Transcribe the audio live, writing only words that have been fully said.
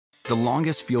The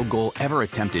longest field goal ever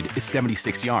attempted is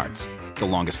 76 yards. The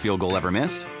longest field goal ever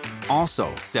missed?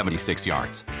 Also 76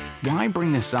 yards. Why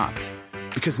bring this up?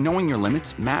 Because knowing your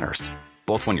limits matters,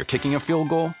 both when you're kicking a field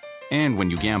goal and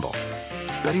when you gamble.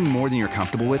 Betting more than you're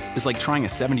comfortable with is like trying a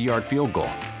 70-yard field goal.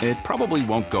 It probably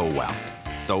won't go well.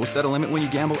 So set a limit when you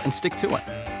gamble and stick to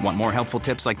it. Want more helpful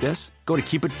tips like this? Go to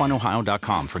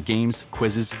keepitfunohio.com for games,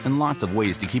 quizzes, and lots of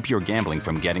ways to keep your gambling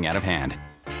from getting out of hand.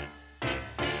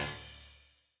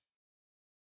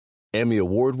 Emmy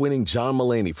award-winning John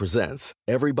Mulaney presents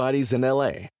Everybody's in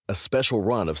L.A., a special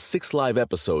run of 6 live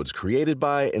episodes created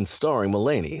by and starring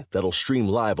Mulaney that'll stream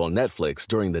live on Netflix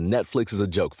during the Netflix is a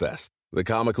Joke Fest. The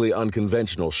comically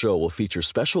unconventional show will feature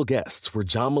special guests where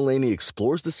John Mulaney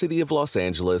explores the city of Los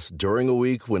Angeles during a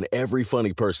week when every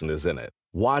funny person is in it.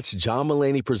 Watch John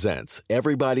Mulaney Presents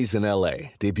Everybody's in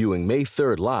L.A., debuting May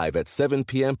 3rd live at 7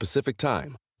 p.m. Pacific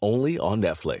Time, only on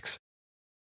Netflix.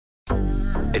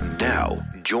 And now,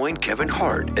 join Kevin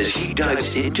Hart as he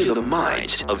dives into the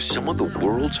minds of some of the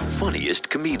world's funniest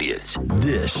comedians.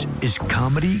 This is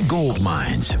Comedy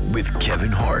Goldmines with Kevin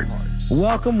Hart.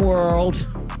 Welcome, world.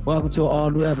 Welcome to an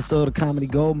all-new episode of Comedy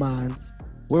Goldmines,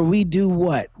 where we do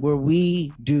what?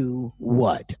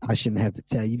 I shouldn't have to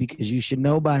tell you because you should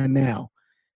know by now.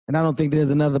 And I don't think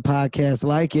there's another podcast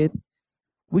like it.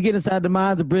 We get inside the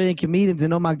minds of brilliant comedians,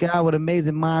 and oh my God, what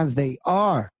amazing minds they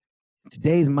are.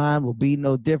 Today's mind will be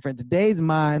no different. Today's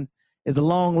mind is a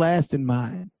long-lasting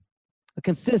mind, a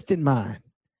consistent mind,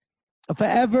 a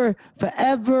forever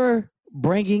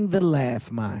bringing the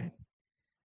laugh mind.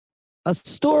 A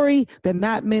story that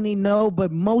not many know,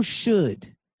 but most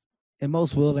should, and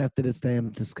most will after this damn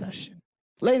discussion.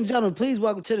 Ladies and gentlemen, please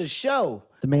welcome to the show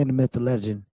the man, the myth, the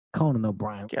legend, Conan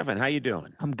O'Brien. Kevin, how you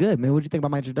doing? I'm good, man. What did you think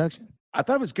about my introduction? I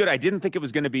thought it was good. I didn't think it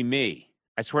was going to be me.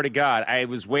 I swear to God, I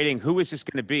was waiting. Who is this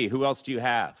going to be? Who else do you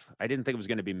have? I didn't think it was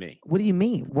going to be me. What do you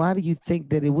mean? Why do you think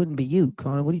that it wouldn't be you,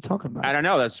 Conan? What are you talking about? I don't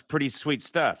know. That's pretty sweet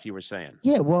stuff you were saying.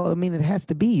 Yeah, well, I mean, it has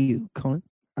to be you, Conan.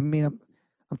 I mean,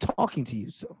 I'm talking to you,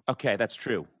 so. Okay, that's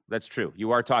true. That's true.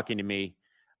 You are talking to me,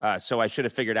 so I should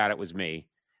have figured out it was me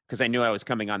because I knew I was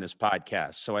coming on this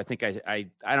podcast. So I think I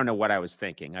don't know what I was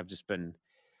thinking.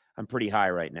 I'm pretty high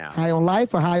right now. High on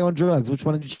life or high on drugs? Which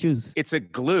one did you choose? It's a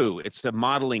glue. It's a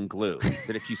modeling glue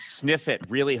that if you sniff it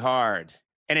really hard,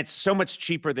 and it's so much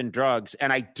cheaper than drugs,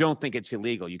 and I don't think it's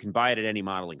illegal. You can buy it at any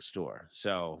modeling store.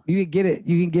 So you can get it.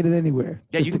 You can get it anywhere.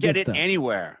 Yeah, It's you the can get good it stuff.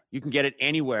 anywhere. You can get it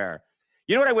anywhere.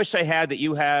 You know what I wish I had that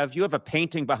you have? You have a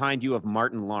painting behind you of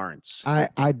Martin Lawrence.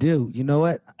 I do. You know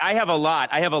what? I have a lot.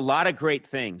 I have a lot of great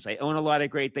things. I own a lot of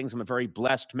great things. I'm a very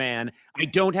blessed man. I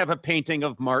don't have a painting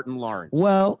of Martin Lawrence.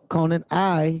 Well, Conan,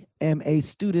 I am a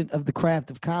student of the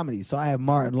craft of comedy. So I have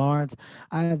Martin Lawrence.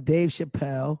 I have Dave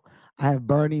Chappelle. I have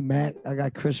Bernie Mac. I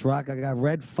got Chris Rock. I got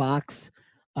Red Fox.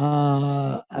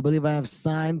 I believe I have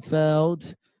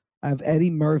Seinfeld. I have Eddie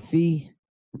Murphy.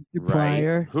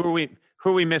 Pryor. Who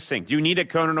are we missing? Do you need a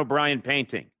Conan O'Brien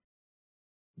painting?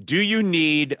 Do you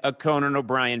need a Conan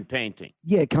O'Brien painting?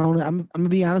 Yeah, Conan, I'm going to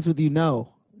be honest with you.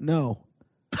 No. No,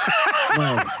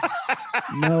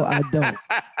 I don't.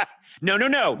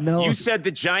 No. You said the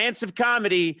giants of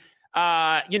comedy,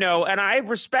 and I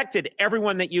respected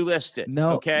everyone that you listed.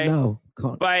 No, okay? No.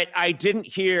 Conan. But I didn't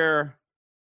hear,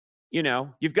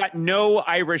 you've got no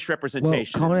Irish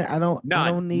representation. Well, Conan, I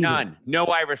don't need none. it. No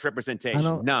Irish representation.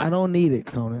 None. I don't need it,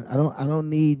 Conan. I don't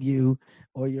need you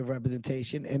or your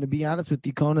representation. And to be honest with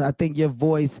you, Conan, I think your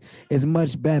voice is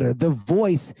much better. The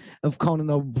voice of Conan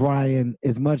O'Brien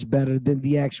is much better than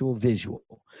the actual visual.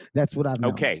 That's what I've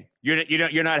known. Okay.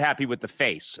 You're not happy with the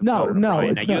face. No,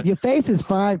 O'Brien. it's not. Your face is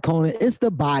fine, Conan. It's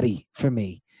the body for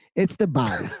me. It's the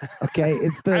body. Okay.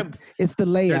 It's the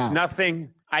layout. There's nothing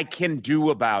I can do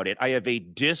about it. I have a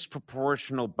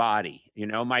disproportional body.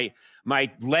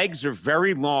 My legs are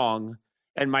very long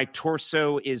and my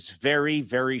torso is very,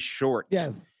 very short.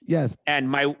 Yes. And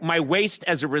my waist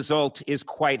as a result is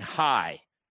quite high.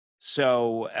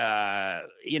 So,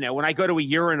 when I go to a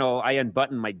urinal, I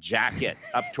unbutton my jacket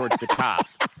up towards the top.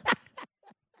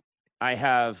 I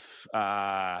have,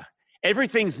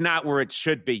 everything's not where it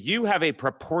should be. You have a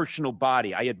proportional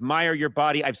body. I admire your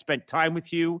body. I've spent time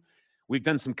with you. We've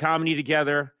done some comedy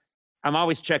together. I'm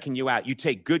always checking you out. You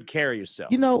take good care of yourself.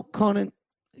 Conan,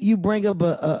 you bring up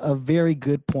a very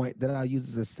good point that I'll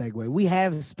use as a segue. We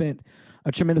have spent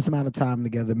a tremendous amount of time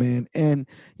together, man. And,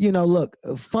 look,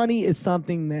 funny is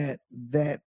something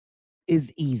that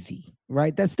is easy,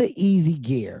 right? That's the easy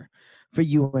gear for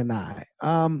you and I.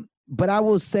 But I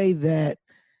will say that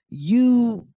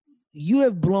you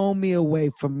have blown me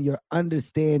away from your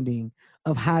understanding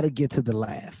of how to get to the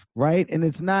laugh, right? And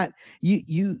it's not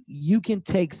you can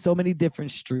take so many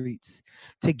different streets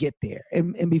to get there.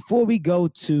 And before we go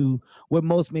to what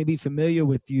most may be familiar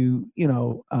with you,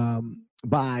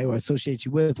 by or associate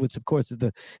you with, which of course is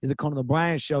the Conan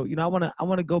O'Brien show. I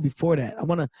want to go before that. I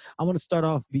want to start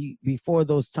off before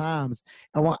those times.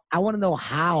 I want to know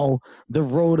how the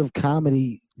road of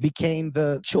comedy became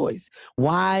the choice.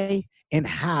 Why and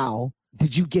how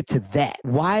did you get to that?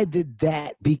 Why did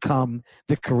that become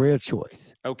the career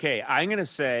choice? Okay, I'm going to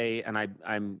say, and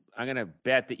I'm going to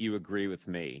bet that you agree with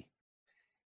me.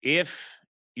 If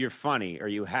you're funny or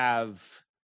you have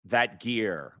that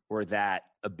gear or that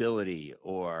ability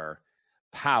or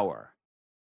power,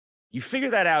 you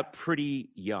figure that out pretty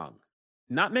young.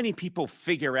 Not many people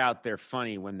figure out they're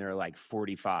funny when they're like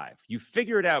 45. You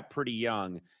figure it out pretty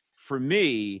young. For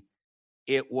me,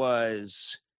 it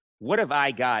was, what have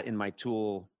I got in my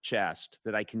tool chest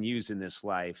that I can use in this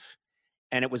life?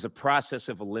 And it was a process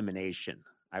of elimination.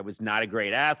 I was not a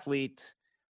great athlete.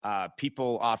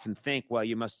 People often think, well,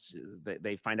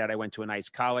 they find out I went to a nice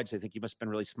college. They think you must have been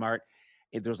really smart.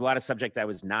 There was a lot of subjects I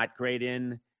was not great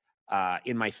in.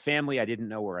 In my family, I didn't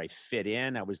know where I fit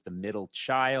in. I was the middle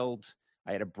child.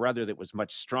 I had a brother that was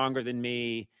much stronger than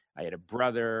me. I had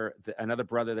another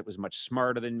brother that was much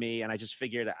smarter than me. And I just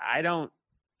figured, I don't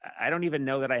even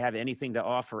know that I have anything to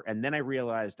offer. And then I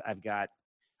realized I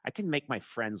can make my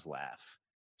friends laugh.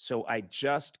 So I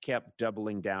just kept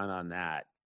doubling down on that.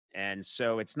 And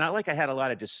so it's not like I had a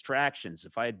lot of distractions.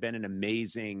 If I had been an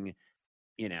amazing,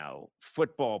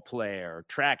 football player,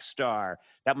 track star,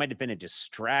 that might have been a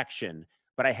distraction,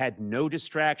 but I had no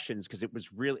distractions because it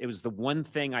was the one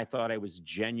thing I thought I was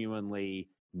genuinely,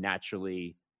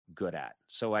 naturally good at.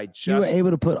 So you were able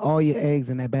to put all your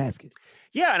eggs in that basket.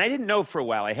 Yeah. And I didn't know for a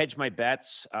while. I hedged my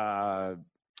bets. I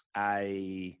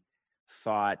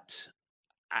thought,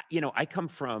 I come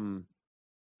from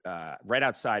right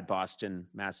outside Boston,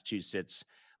 Massachusetts.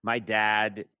 My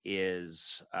dad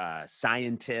is a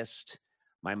scientist.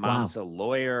 My mom's a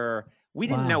lawyer. We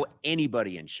didn't know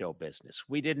anybody in show business.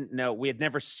 We didn't know.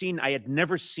 I had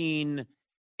never seen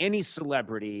any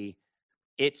celebrity.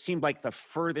 It seemed like the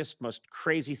furthest, most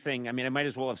crazy thing. I mean, I might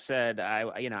as well have said,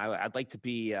 I'd like to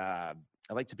be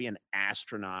an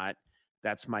astronaut.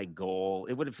 That's my goal.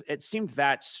 It seemed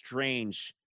that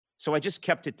strange. So I just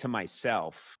kept it to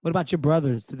myself. What about your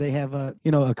brothers? Did they have a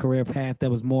career path that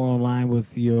was more in line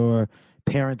with your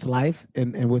parents' life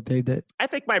and what they did? I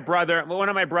think one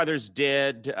of my brothers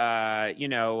did. I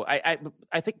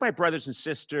think my brothers and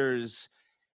sisters,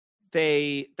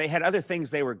 they had other things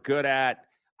they were good at.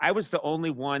 I was the only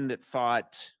one that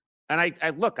thought, and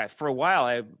for a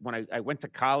while, when I went to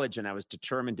college and I was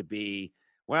determined to be,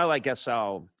 well, I guess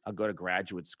I'll go to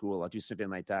graduate school. I'll do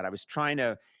something like that. I was trying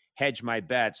to hedge my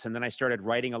bets. And then I started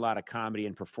writing a lot of comedy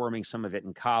and performing some of it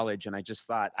in college. And I just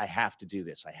thought, I have to do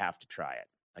this. I have to try it.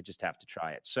 I just have to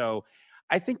try it. So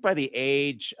I think by the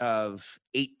age of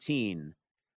 18,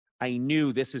 I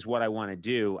knew this is what I want to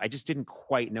do. I just didn't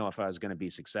quite know if I was going to be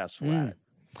successful at it.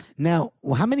 Now,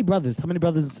 how many brothers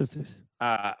and sisters?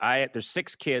 There's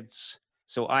 6 kids.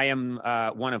 So I am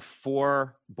one of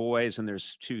 4 boys, and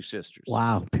there's 2 sisters.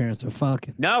 Wow, parents are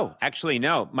fucking. No, actually,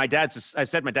 no. My dad's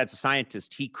a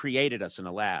scientist. He created us in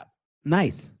a lab.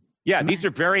 Nice. Yeah, these are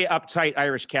very uptight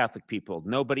Irish Catholic people.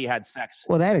 Nobody had sex.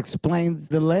 Well, that explains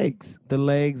the legs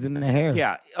and the hair.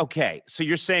 Yeah. Okay. So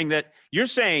you're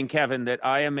saying, Kevin, that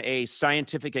I am a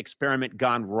scientific experiment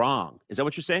gone wrong. Is that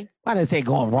what you're saying? I didn't say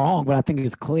going wrong, but I think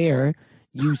it's clear.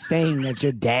 You saying that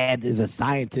your dad is a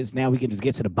scientist. Now we can just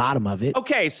get to the bottom of it.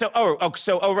 Okay. So,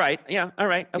 right. Yeah. All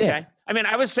right. Okay. Yeah. I mean,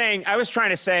 I was trying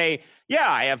to say, yeah,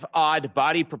 I have odd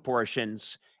body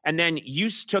proportions. And then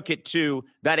you took it to,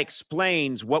 that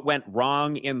explains what went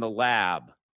wrong in the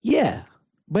lab. Yeah,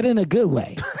 but in a good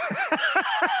way.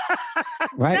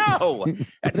 Right? No,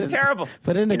 that's terrible.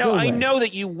 But in a good way. I know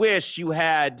that you wish you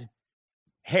had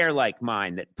hair like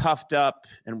mine that puffed up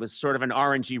and was sort of an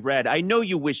orangey red. I know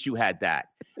you wish you had that.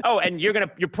 Oh, and you're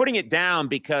putting it down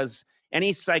because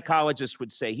any psychologist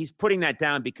would say he's putting that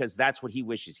down because that's what he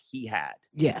wishes he had.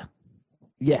 Yeah.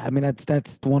 Yeah, I mean,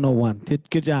 that's 101.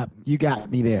 Good job. You got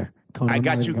me there, Conan. I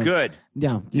got you good.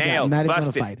 Yeah. Nailed. Not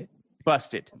busted. Even gonna fight it.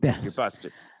 Busted. Yes. You're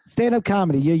busted. Stand-up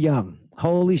comedy, you're young.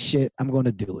 Holy shit, I'm going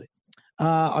to do it.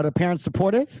 Are the parents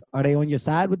supportive? Are they on your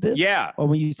side with this? Yeah. Or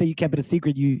when you say you kept it a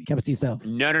secret, you kept it to yourself?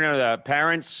 No. The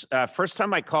parents, first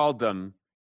time I called them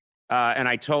and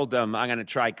I told them I'm going to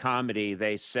try comedy,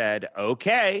 they said,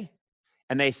 okay.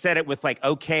 And they said it with like,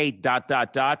 okay, ...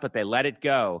 but they let it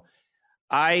go.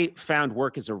 I found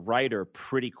work as a writer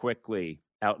pretty quickly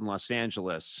out in Los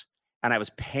Angeles, and I was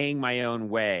paying my own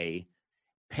way.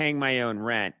 paying my own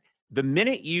rent. The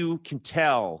minute you can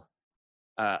tell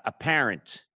a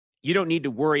parent, you don't need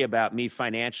to worry about me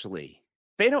financially.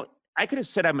 I could have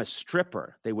said I'm a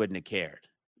stripper. They wouldn't have cared.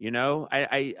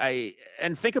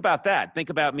 And think about that. Think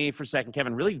about me for a second,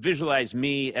 Kevin. Really visualize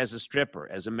me as a stripper,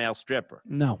 as a male stripper.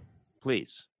 No.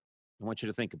 Please. I want you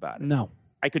to think about it. No.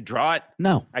 I could draw it.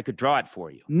 No. I could draw it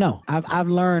for you. No. I've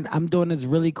learned, I'm doing this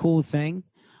really cool thing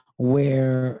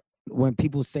where when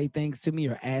people say things to me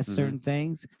or ask certain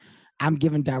things, I'm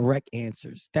giving direct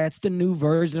answers. That's the new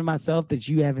version of myself that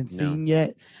you haven't seen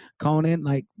yet, Conan.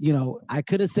 Like, I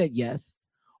could have said yes,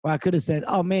 or I could have said,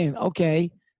 oh man,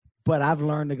 okay. But I've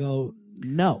learned to go,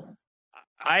 no.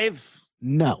 I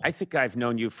think I've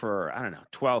known you for,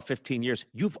 12, 15 years.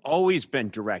 You've always been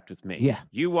direct with me. Yeah.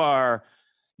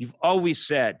 You've always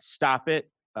said, stop it.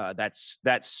 That's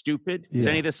stupid. Does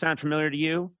any of this sound familiar to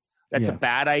you? That's a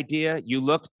bad idea. You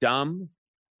look dumb.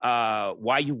 Why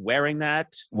are you wearing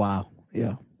that? Wow.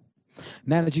 Yeah.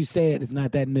 Now that you say it, it's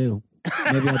not that new.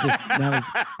 Maybe it's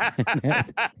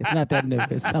not that new.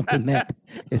 It's something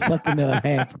that I've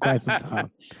had for quite some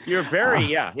time. You're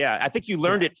very, I think you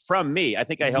learned it from me. I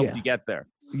think I helped you get there.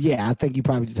 Yeah, I think you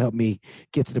probably just helped me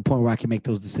get to the point where I can make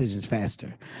those decisions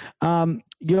faster.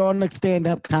 You're on the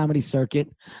stand-up comedy circuit.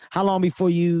 How long before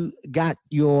you got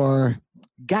your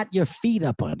feet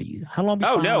up under you? How long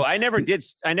before? Oh no, I never did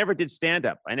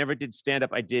stand-up. I did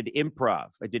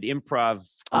improv.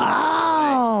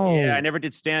 Oh. Yeah, I never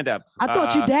did stand-up. I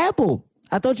thought you dabbled.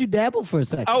 For a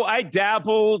second. Oh, I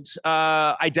dabbled.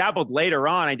 I dabbled later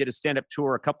on. I did a stand-up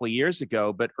tour a couple of years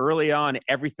ago, but early on,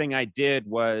 everything I did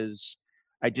was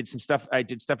I did some stuff. I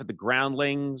did stuff at the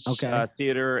Groundlings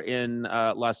Theater in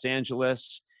Los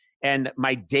Angeles. And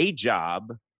my day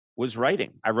job was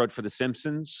writing. I wrote for The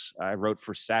Simpsons. I wrote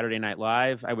for Saturday Night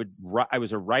Live. I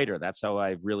was a writer. That's how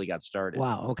I really got started.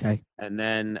 Wow. Okay. And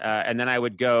then I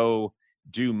would go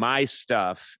do my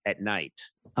stuff at night.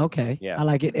 Okay. Yeah. I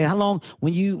like it. And how long,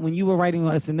 when you were writing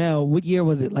on SNL, what year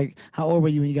was it? Like, how old were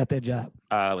you when you got that job?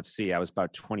 Let's see. I was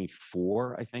about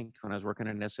 24, I think, when I was working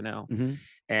at SNL. Mm-hmm.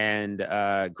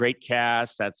 And great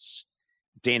cast. That's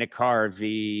Dana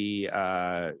Carvey,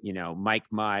 Mike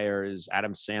Myers,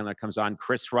 Adam Sandler comes on.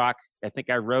 Chris Rock. I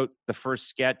think I wrote the first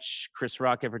sketch Chris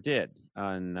Rock ever did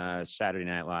on Saturday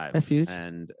Night Live. That's huge.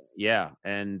 And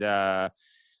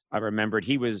I remembered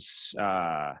he was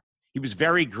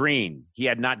very green. He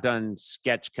had not done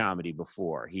sketch comedy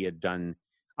before. He had done,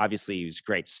 obviously he was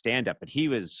great stand-up, but he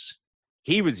was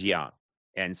young.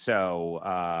 And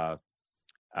so,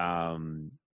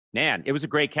 man, it was a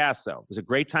great cast, though. It was a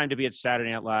great time to be at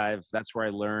Saturday Night Live. That's where I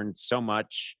learned so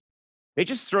much. They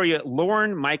just throw you.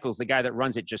 Lorne Michaels, the guy that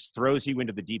runs it, just throws you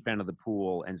into the deep end of the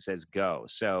pool and says, go.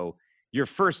 So your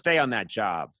first day on that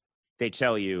job, they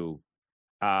tell you,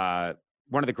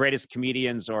 one of the greatest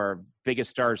comedians or biggest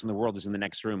stars in the world is in the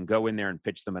next room. Go in there and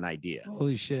pitch them an idea.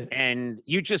 Holy shit. And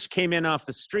you just came in off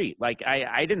the street. Like,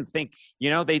 I didn't think,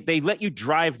 they let you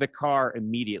drive the car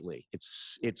immediately.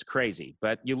 It's crazy,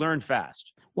 but you learn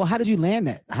fast. Well, how did you land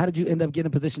that? How did you end up getting a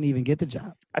position to even get the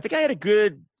job? I think I had a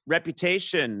good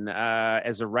reputation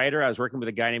as a writer. I was working with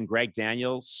a guy named Greg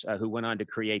Daniels, who went on to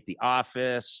create The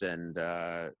Office and,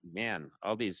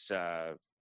 all these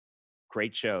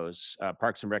great shows,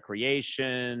 Parks and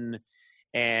Recreation.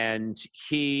 And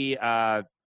he and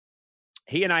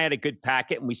I had a good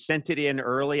packet, and we sent it in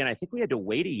early, and I think we had to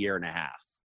wait a year and a half.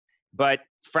 But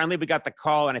finally, we got the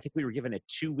call, and I think we were given a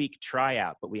 2-week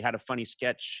tryout, but we had a funny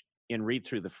sketch in read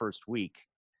through the first week.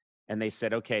 And they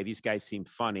said, okay, these guys seem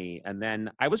funny. And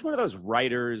then I was one of those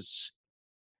writers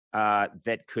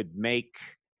that could make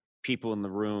people in the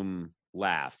room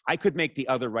laugh. I could make the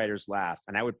other writers laugh,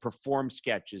 and I would perform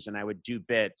sketches and I would do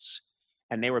bits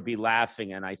and they would be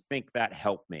laughing. And I think that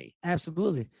helped me.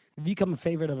 Absolutely. If you become a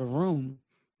favorite of a room,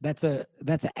 that's an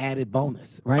added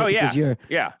bonus, right? Oh, yeah. Because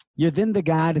you're then the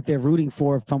guy that they're rooting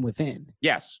for from within.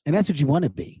 Yes. And that's what you want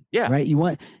to be. Yeah. Right. You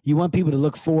want people to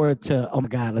look forward to, oh my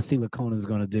God, let's see what Conan's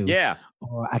going to do. Yeah.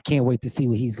 Or I can't wait to see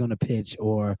what he's going to pitch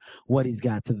or what he's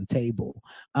got to the table.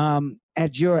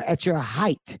 At your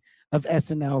height of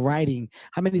SNL writing,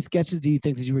 how many sketches do you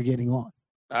think that you were getting on?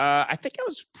 I think I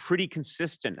was pretty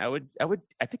consistent. I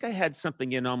think I had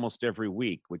something in almost every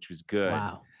week, which was good.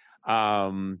 Wow.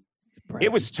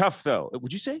 It was tough though.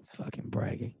 Would you say? It's fucking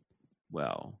bragging.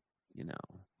 Well,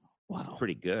 wow. It's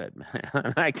pretty good,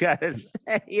 man. I gotta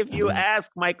say, if you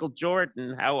ask Michael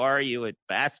Jordan, how are you at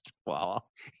basketball?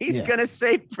 He's gonna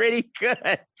say pretty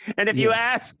good. And if you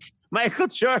ask Michael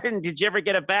Jordan, did you ever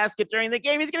get a basket during the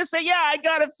game? He's gonna say, yeah, I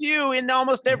got a few in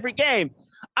almost every game.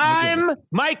 I'm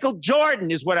Michael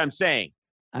Jordan, is what I'm saying.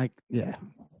 I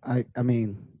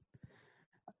mean,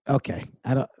 Okay.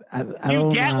 I You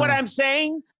don't, get what I'm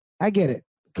saying? I get it,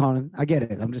 Conan. I get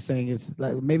it. I'm just saying it's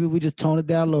like maybe we just tone it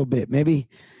down a little bit. Maybe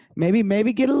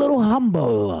get a little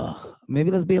humble. Maybe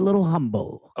let's be a little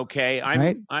humble. Okay.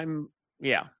 I'm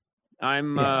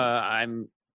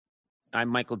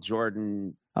Michael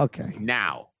Jordan Okay.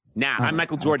 now. All I'm right.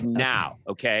 Michael Jordan now.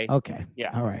 Okay. Okay.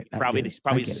 Yeah. All right. He's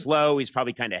probably slow. He's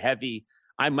probably kind of heavy.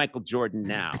 I'm Michael Jordan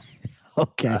now.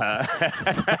 Okay.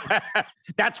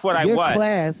 That's what I your was.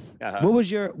 Class. Uh-huh.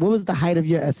 What was the height of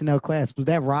your SNL class? Was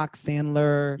that Rock,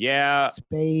 Sandler? Yeah.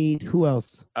 Spade. Who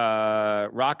else?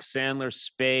 Rock, Sandler,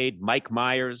 Spade, Mike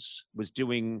Myers was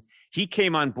doing. He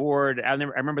came on board. I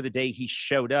remember the day he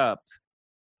showed up.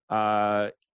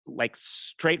 Like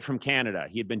straight from Canada.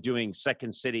 He had been doing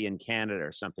Second City in Canada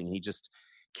or something. He just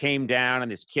came down,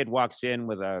 and this kid walks in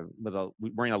with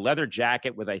wearing a leather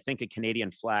jacket with, I think, a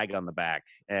Canadian flag on the back,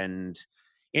 and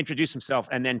introduced himself.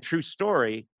 And then, true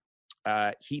story,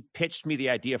 he pitched me the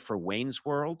idea for Wayne's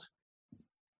World,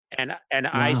 and wow.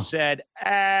 I said,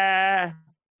 I'm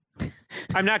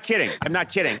not kidding.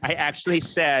 I actually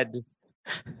said,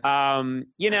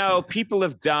 people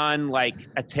have done like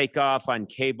a takeoff on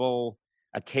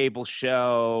a cable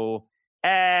show,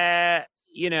 and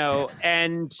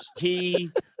he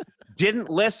didn't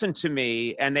listen to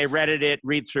me, and they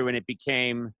read through, and it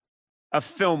became a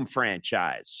film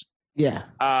franchise. Yeah.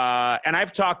 And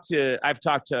I've talked to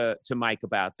Mike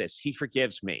about this. He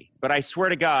forgives me, but I swear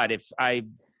to God, it's a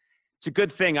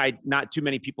good thing not too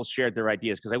many people shared their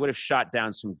ideas, because I would have shot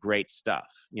down some great stuff,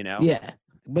 Yeah.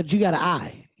 But you got an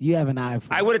eye. You have an eye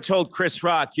for I would have told Chris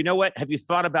Rock, you know what? Have you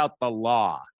thought about the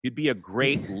law? You'd be a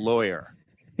great lawyer.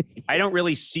 I don't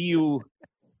really see you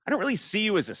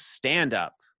as a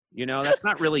stand-up. That's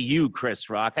not really you, Chris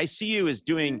Rock. I see you as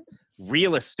doing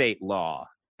real estate law.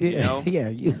 Yeah,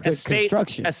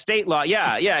 construction. Estate law.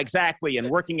 Yeah, exactly. And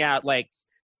working out like,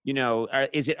 are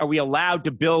we allowed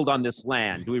to build on this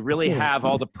land? Do we really have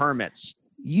all the permits?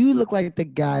 You look like the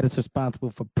guy that's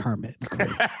responsible for permits,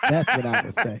 Chris. That's what I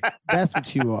would say. That's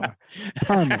what you are.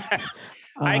 Permits.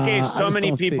 I gave so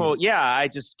many people. Yeah, I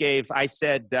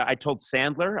said, I told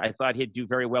Sandler, I thought he'd do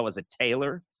very well as a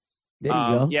tailor. There you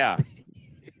go. Yeah.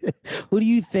 Who do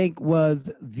you think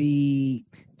was the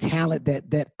talent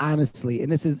that honestly,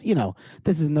 and this is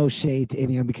no shade to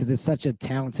anyone, because it's such a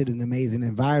talented and amazing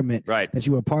environment that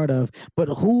you were part of, but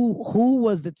who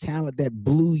was the talent that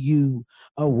blew you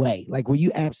away? Like, where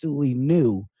you absolutely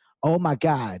knew, oh my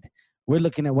God, we're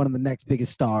looking at one of the next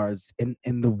biggest stars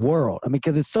in the world. I mean,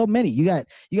 because it's so many. You got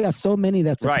so many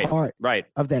that's a part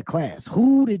of that class.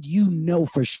 Who did you know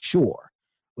for sure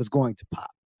was going to pop?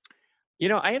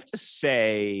 I have to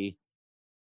say,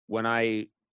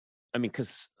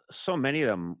 because so many of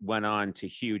them went on to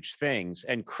huge things.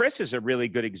 And Chris is a really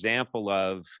good example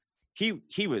of, he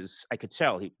was, I could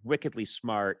tell, he wickedly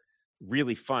smart,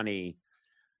 really funny.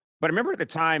 But I remember at the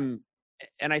time,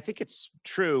 and I think it's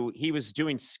true, he was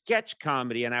doing sketch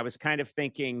comedy, and I was kind of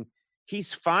thinking,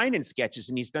 he's fine in sketches,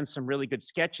 and he's done some really good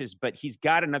sketches, but he's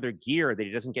got another gear that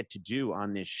he doesn't get to do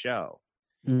on this show.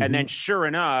 Mm-hmm. And then sure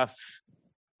enough,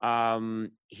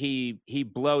 he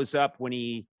blows up when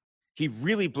he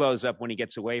really blows up when he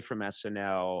gets away from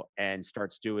SNL and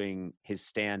starts doing his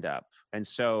stand-up. And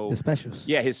so the specials.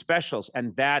 Yeah, his specials.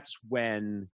 And that's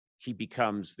when he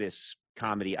becomes this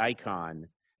comedy icon.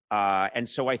 And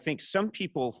so I think some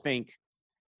people think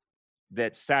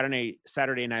that Saturday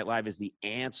Night Live is the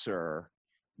answer,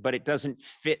 but it doesn't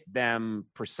fit them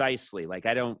precisely. Like,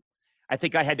 I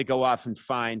think I had to go off and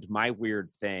find my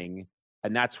weird thing,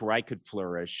 and that's where I could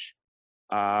flourish.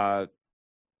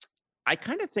 I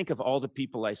kind of think of all the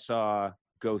people I saw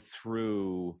go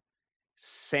through,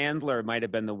 Sandler might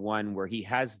have been the one where he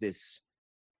has this,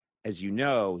 as you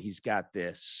know, he's got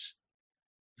this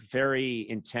very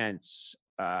intense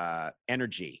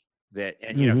energy that,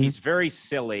 and he's very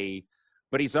silly,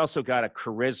 but he's also got a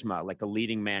charisma, like a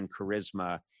leading man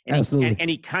charisma. And absolutely. And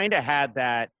he kind of had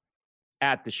that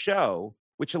at the show,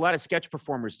 which a lot of sketch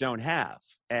performers don't have.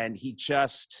 And he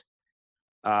just,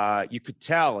 you could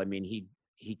tell, I mean, he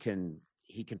can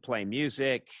play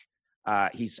music.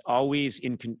 He's always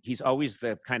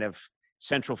the kind of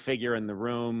central figure in the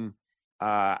room.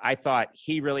 I thought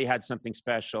he really had something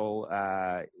special.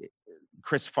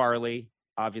 Chris Farley,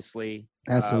 obviously,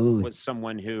 absolutely, was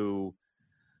someone who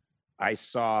I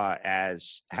saw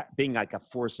as being like a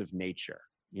force of nature.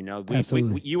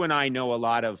 You and I know a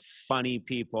lot of funny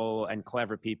people and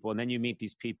clever people, and then you meet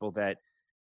these people that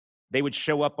they would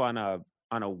show up on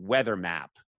a weather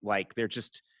map. Like,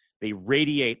 they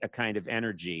radiate a kind of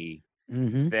energy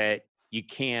that you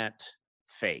can't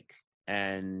fake.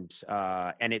 And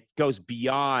it goes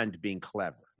beyond being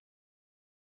clever.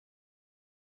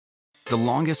 The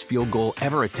longest field goal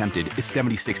ever attempted is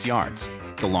 76 yards.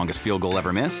 The longest field goal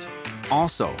ever missed?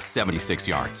 Also 76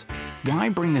 yards. Why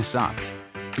bring this up?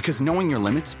 Because knowing your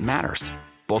limits matters,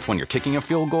 both when you're kicking a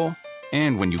field goal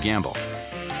and when you gamble.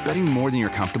 Betting more than you're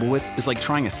comfortable with is like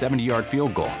trying a 70-yard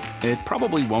field goal. It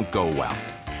probably won't go well.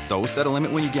 So set a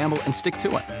limit when you gamble and stick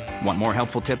to it. Want more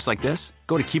helpful tips like this?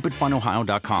 Go to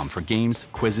keepitfunohio.com for games,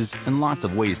 quizzes, and lots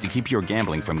of ways to keep your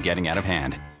gambling from getting out of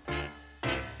hand.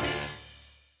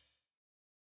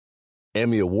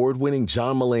 Emmy award-winning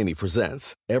John Mulaney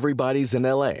presents Everybody's in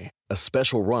L.A., a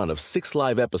special run of 6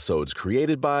 live episodes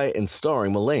created by and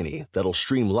starring Mulaney that'll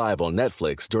stream live on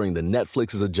Netflix during the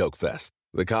Netflix is a Joke Fest.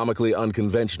 The comically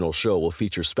unconventional show will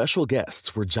feature special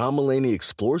guests where John Mulaney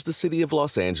explores the city of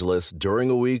Los Angeles during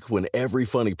a week when every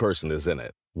funny person is in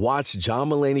it. Watch John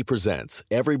Mulaney Presents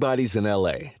Everybody's in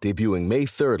L.A., debuting May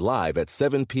 3rd live at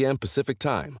 7 p.m. Pacific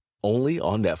Time, only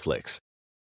on Netflix.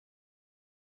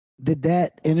 Did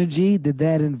that energy, did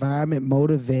that environment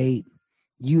motivate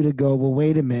you to go, well,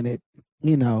 wait a minute,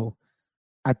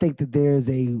 I think that there's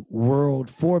a world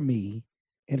for me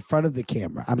in front of the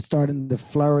camera. I'm starting to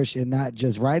flourish and not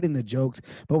just writing the jokes,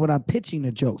 but when I'm pitching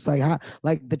the jokes,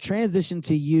 like the transition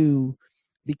to you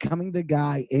becoming the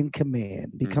guy in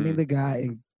command, becoming the guy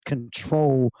in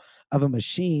control of a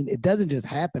machine, it doesn't just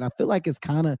happen. I feel like it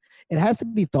has to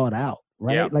be thought out,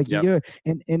 right? You're,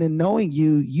 and in knowing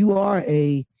you are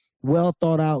a well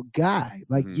thought out guy.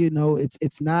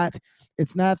 It's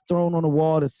not thrown on the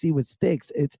wall to see what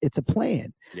sticks. It's a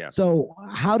plan. Yeah. So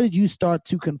how did you start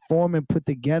to conform and put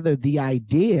together the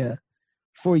idea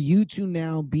for you to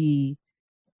now be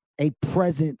a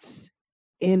presence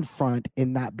in front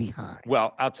and not behind?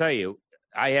 Well, I'll tell you,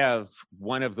 I have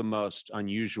one of the most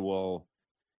unusual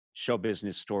show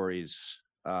business stories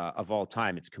of all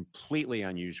time. It's completely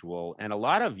unusual, and a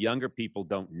lot of younger people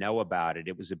don't know about it.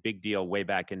 It was a big deal way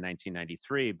back in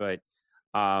 1993, but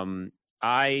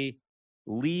I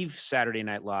leave Saturday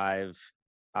Night Live.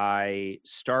 I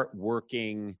start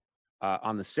working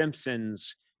on The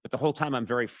Simpsons, but the whole time I'm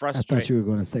very frustrated. I thought you were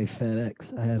going to say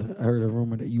FedEx. I had heard a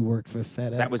rumor that you worked for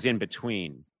FedEx. That was in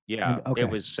between. Yeah, okay. It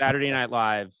was Saturday Night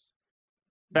Live,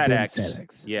 FedEx.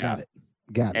 FedEx. Yeah. Got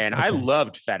it. And okay. I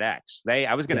loved FedEx.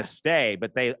 I was going to stay,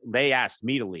 but they asked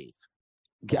me to leave.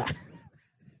 Got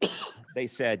it. They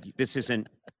said, "This isn't.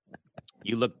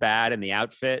 You look bad in the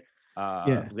outfit."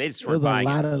 They just were It was buying a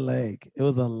lot of leg. It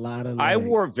was a lot of leg. I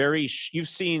wore you've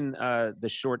seen the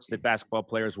shorts that basketball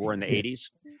players wore in the 80s.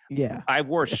 Yeah. I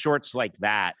wore shorts like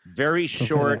that, very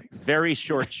short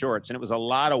shorts, and it was a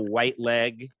lot of white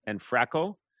leg and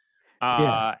freckle.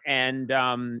 And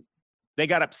they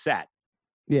got upset.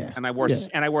 Yeah, and I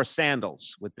wore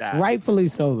sandals with that. Rightfully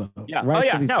so, though. Yeah.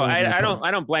 Rightfully No, so,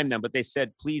 I don't blame them, but they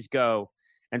said, please go.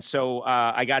 And so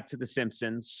I got to The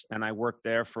Simpsons and I worked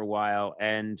there for a while.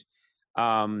 And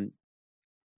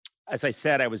as I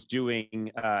said, I was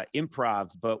doing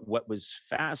improv, but what was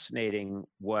fascinating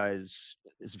was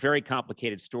this very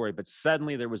complicated story, but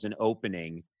suddenly there was an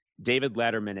opening. David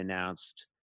Letterman announced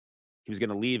he was going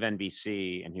to leave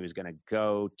NBC and he was going to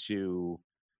go to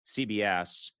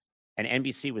CBS. And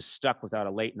NBC was stuck without a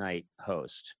late night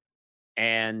host.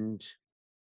 And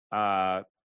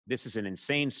this is an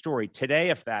insane story. Today,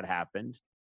 if that happened,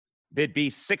 there'd be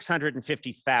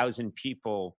 650,000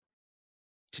 people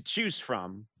to choose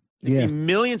from. There'd be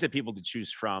millions of people to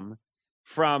choose from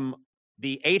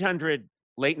the 800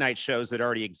 late night shows that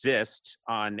already exist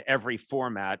on every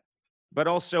format, but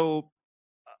also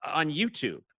on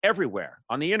YouTube, everywhere,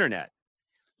 on the internet.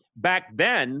 Back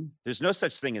then, there's no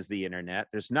such thing as the internet.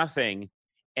 There's nothing.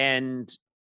 And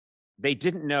they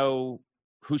didn't know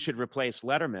who should replace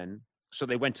Letterman. So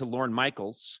they went to Lorne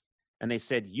Michaels and they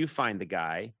said, you find the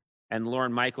guy. And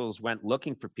Lorne Michaels went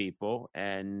looking for people.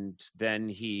 And then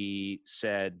he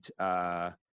said,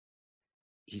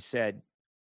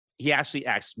 he actually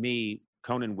asked me,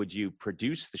 Conan, would you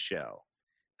produce the show?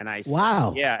 And I said,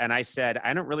 wow. Yeah. And I said,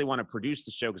 I don't really want to produce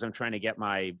the show because I'm trying to get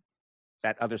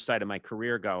that other side of my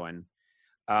career going.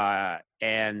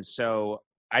 And so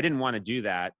I didn't want to do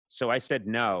that. So I said,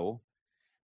 no,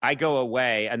 I go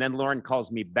away. And then Lorne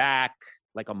calls me back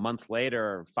like a month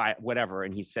later or whatever.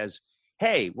 And he says,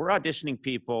 hey, we're auditioning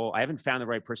people. I haven't found the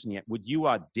right person yet. Would you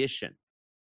audition?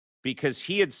 Because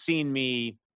he had seen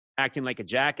me acting like a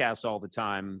jackass all the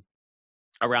time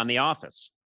around the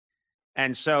office.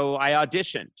 And so I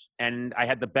auditioned and I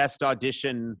had the best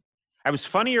audition. I was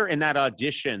funnier in that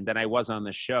audition than I was on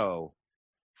the show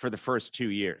for the first 2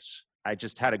 years. I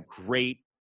just had a great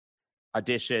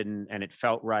audition and it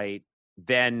felt right.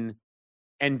 Then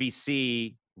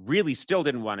NBC really still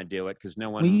didn't want to do it because no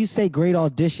one. When you say great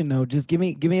audition, though, just give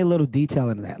me a little detail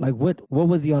into that. Like, what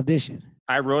was the audition?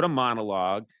 I wrote a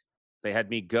monologue. They had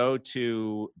me go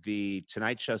to the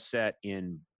Tonight Show set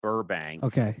in Burbank.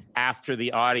 Okay. After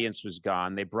the audience was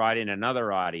gone, they brought in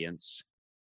another audience.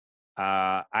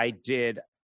 I did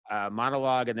a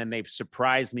monologue, and then they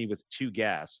surprised me with 2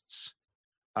 guests.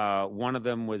 One of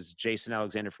them was Jason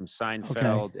Alexander from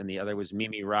Seinfeld, and the other was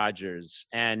Mimi Rogers.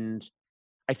 And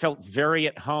I felt very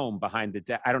at home behind the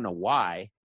desk. I don't know why.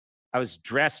 I was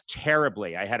dressed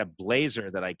terribly. I had a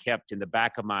blazer that I kept in the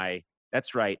back of my,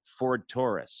 that's right, Ford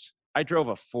Taurus. I drove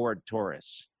a Ford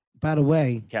Taurus. By the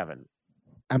way, Kevin.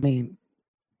 I mean,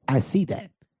 I see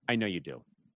that. I know you do.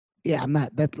 Yeah, I'm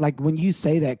not that, like, when you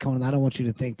say that, Conan, I don't want you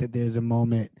to think that there's a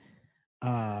moment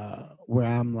where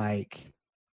I'm like,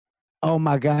 oh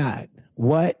my God,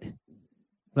 what?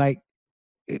 Like,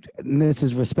 and this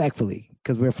is respectfully,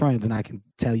 because we're friends and I can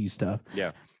tell you stuff.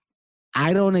 Yeah.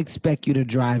 I don't expect you to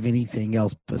drive anything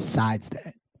else besides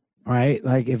that. Right?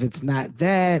 Like, if it's not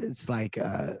that, it's like,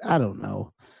 I don't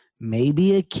know,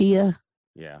 maybe a Kia.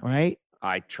 Yeah. Right?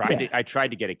 I tried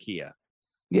to get a Kia.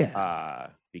 Yeah.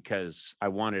 Because I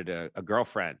wanted a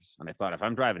girlfriend, and I thought, if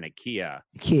I'm driving a Kia,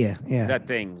 yeah, that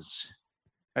thing's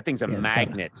a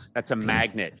magnet. That's a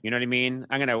magnet. You know what I mean?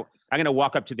 I'm gonna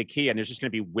walk up to the Kia, and there's just gonna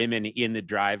be women in the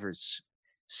driver's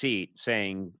seat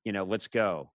saying, you know, let's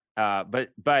go.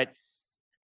 But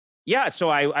yeah, so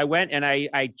I went, and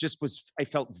I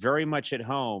felt very much at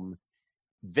home.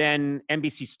 Then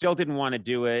NBC still didn't want to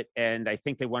do it, and I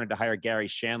think they wanted to hire Gary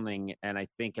Shandling, and I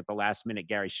think at the last minute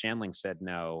Gary Shandling said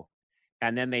no.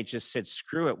 And then they just said,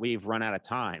 screw it, we've run out of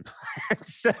time.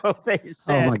 So they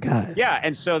said, oh my God. Yeah.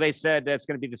 And so they said, it's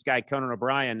going to be this guy, Conan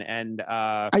O'Brien. And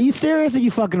are you serious or are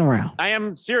you fucking around? I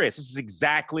am serious. This is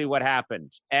exactly what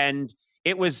happened. And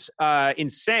it was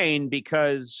insane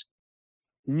because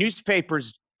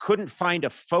newspapers couldn't find a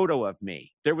photo of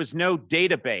me. There was no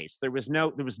database. There was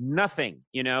nothing,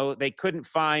 you know, they couldn't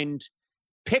find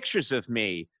pictures of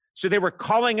me. So they were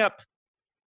calling up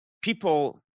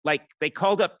people. Like, they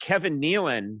called up Kevin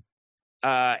Nealon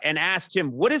and asked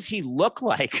him, what does he look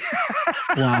like?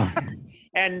 Wow.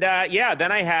 And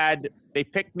then they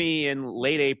picked me in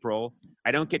late April.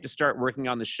 I don't get to start working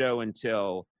on the show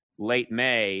until late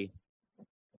May.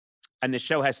 And the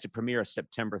show has to premiere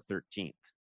September 13th.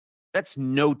 That's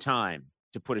no time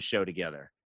to put a show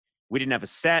together. We didn't have a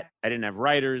set. I didn't have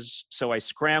writers. So I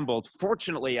scrambled.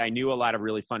 Fortunately, I knew a lot of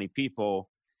really funny people.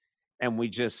 And we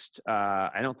just,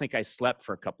 I don't think I slept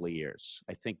for a couple of years.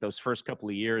 I think those first couple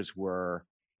of years were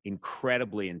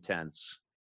incredibly intense.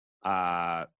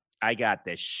 I got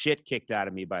the shit kicked out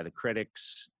of me by the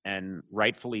critics, and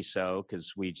rightfully so,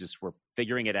 because we just were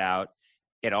figuring it out.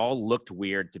 It all looked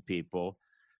weird to people.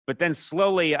 But then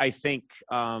slowly, I think,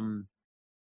 there are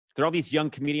all these young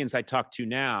comedians I talk to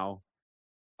now.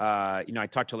 You know, I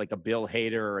talked to like a Bill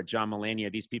Hader or a John Mulaney,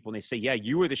 or these people, and they say, yeah,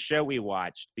 you were the show we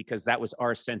watched because that was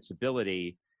our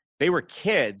sensibility. They were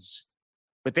kids,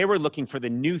 but they were looking for the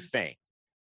new thing.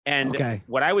 And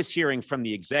what I was hearing from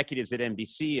the executives at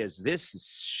NBC is, this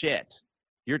is shit.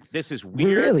 This is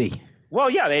weird. Really? Well,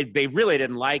 yeah, they really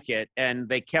didn't like it. And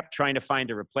they kept trying to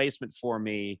find a replacement for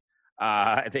me.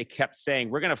 They kept saying,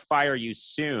 we're going to fire you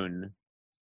soon.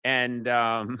 And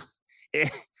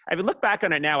I mean, look back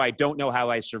on it now, I don't know how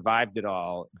I survived it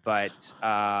all, but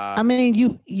I mean,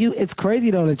 you it's crazy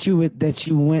though that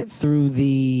you went through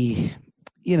the,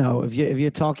 you know, if you're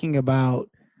talking about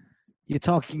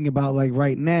like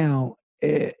right now,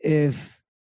 if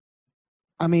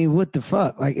I mean, what the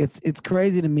fuck? Like, it's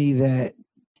crazy to me that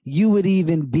you would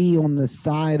even be on the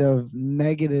side of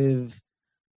negative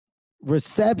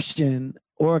reception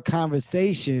or a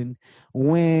conversation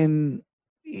when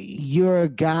you're a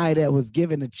guy that was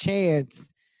given a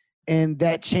chance, and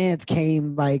that chance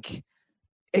came like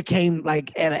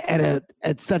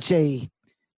at such a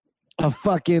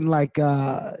fucking like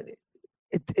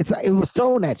it was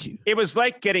thrown at you. It was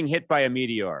like getting hit by a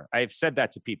meteor. I've said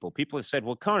that to people. People have said,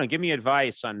 well, Conan, give me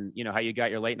advice on, you know, how you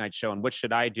got your late night show and what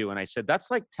should I do? And I said,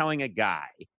 that's like telling a guy.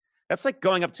 That's like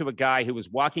going up to a guy who was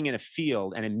walking in a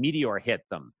field and a meteor hit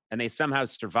them and they somehow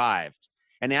survived,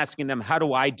 and asking them, how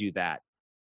do I do that?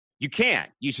 You can't.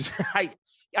 You just,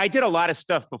 I did a lot of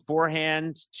stuff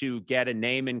beforehand to get a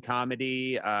name in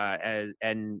comedy and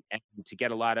to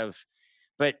get a lot of,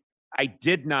 but I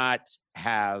did not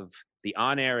have the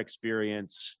on-air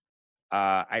experience.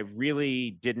 I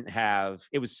really didn't have,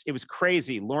 it was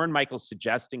crazy. Lorne Michaels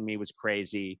suggesting me was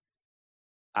crazy.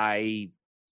 I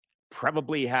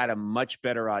probably had a much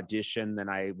better audition than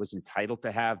I was entitled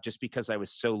to have just because I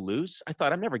was so loose. I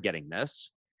thought, I'm never getting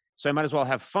this. So I might as well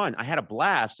have fun. I had a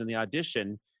blast in the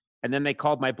audition. And then they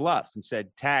called my bluff and said,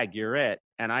 Tag, you're it.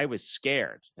 And I was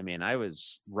scared. I mean, I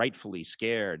was rightfully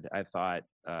scared. I thought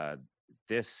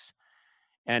this,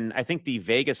 and I think the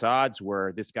Vegas odds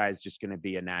were this guy's just going to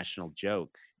be a national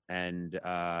joke. And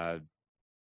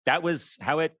that was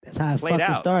how it played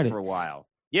out started for a while.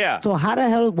 Yeah. So how the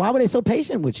hell, why were they so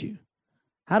patient with you?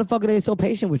 How the fuck are they so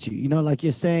patient with you? You know, like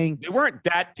you're saying. They weren't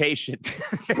that patient.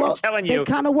 Well, I'm telling you. They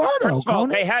kind of were, though. First of all,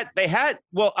 they had,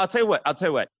 well, I'll tell you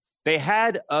what. They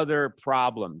had other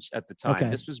problems at the time. Okay.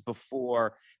 This was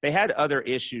before they had other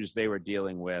issues they were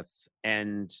dealing with.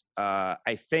 And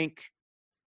I think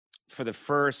for the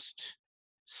first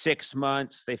 6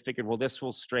 months, they figured, well, this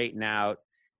will straighten out.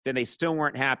 Then they still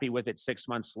weren't happy with it 6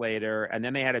 months later. And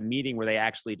then they had a meeting where they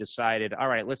actually decided, all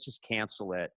right, let's just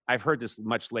cancel it. I've heard this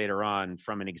much later on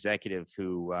from an executive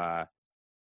who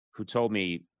told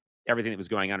me everything that was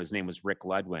going on. His name was Rick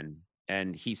Ludwin.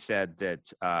 And he said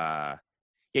that,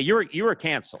 yeah, you were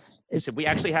canceled. He said, we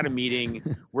actually had a meeting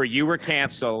where you were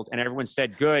canceled and everyone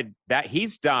said, good, that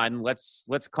he's done. Let's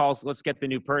get the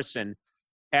new person.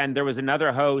 And there was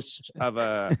another host of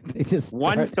a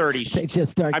 1:30. They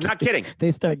just start. I'm not kidding.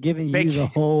 They start giving you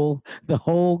the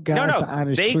whole guys the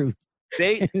honest truth.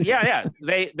 They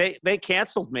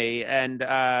canceled me, and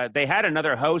they had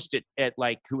another host at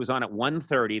like who was on at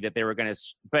 1:30 that they were going to,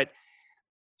 but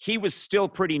he was still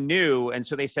pretty new, and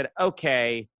so they said,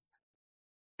 okay.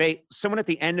 Someone at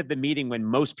the end of the meeting when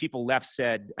most people left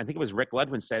said, I think it was Rick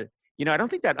Ludwin said, I don't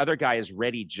think that other guy is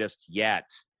ready just yet.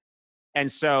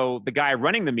 And so the guy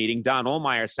running the meeting, Don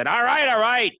Ohlmeyer, said, all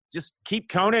right, just keep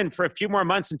Conan for a few more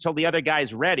months until the other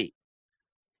guy's ready.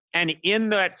 And in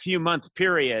that few month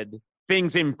period,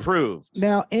 things improved.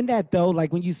 Now, in that though,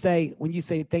 like when you say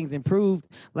things improved,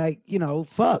 like,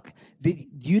 fuck,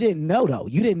 you didn't know though.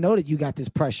 You didn't know that you got this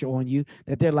pressure on you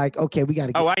that they're like, okay, we got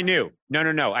to. Oh, I knew.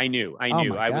 No. I knew.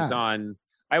 I was on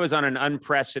an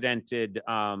unprecedented.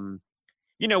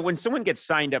 When someone gets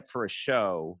signed up for a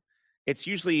show, it's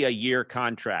usually a year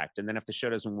contract, and then if the show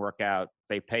doesn't work out,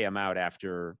 they pay them out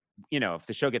after. If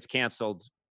the show gets canceled,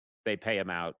 they pay them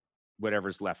out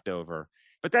whatever's left over.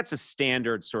 But that's a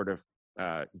standard sort of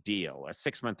deal, a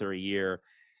 6 month or a year.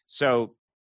 So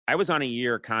I was on a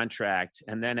year contract.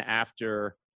 And then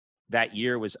after that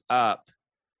year was up,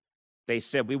 they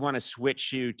said, we want to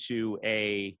switch you to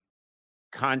a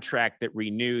contract that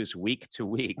renews week to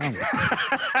week.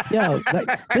 Yo,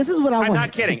 this is what I want.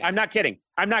 I'm not kidding.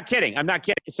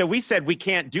 So we said, we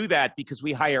can't do that because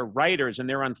we hire writers and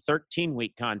they're on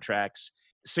 13-week contracts.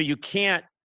 So we can't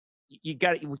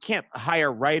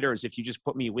hire writers if you just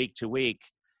put me week to week.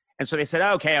 And so they said,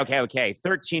 okay,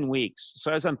 13 weeks. So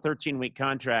I was on 13-week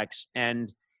contracts,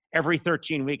 and every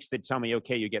 13 weeks they'd tell me,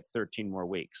 okay, you get 13 more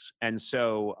weeks. And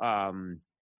so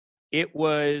it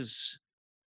was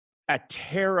a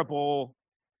terrible,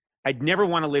 I'd never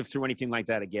want to live through anything like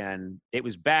that again. It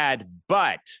was bad,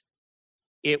 but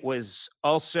it was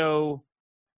also,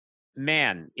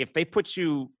 man, if they put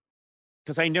you,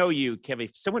 because I know you, Kevin,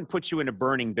 if someone put you in a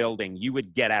burning building, you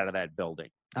would get out of that building.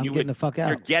 I'm getting the fuck out.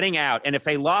 You're getting out. And if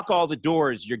they lock all the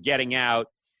doors, you're getting out.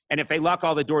 And if they lock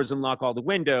all the doors and lock all the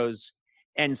windows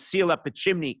and seal up the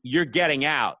chimney, you're getting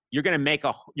out. You're going to make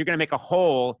a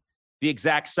hole the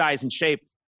exact size and shape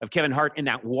of Kevin Hart in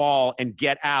that wall and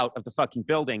get out of the fucking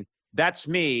building. That's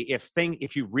me.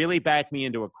 If you really back me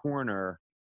into a corner,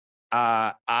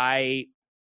 I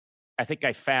think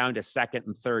I found a second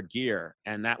and third gear,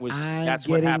 and that's what happened.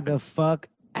 I'm getting the fuck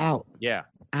out. Yeah.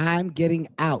 I'm getting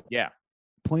out. Yeah.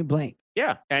 Point blank.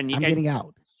 Yeah. And I'm getting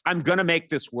out. I'm going to make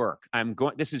this work.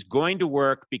 This is going to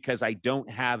work because I don't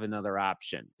have another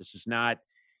option.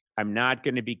 I'm not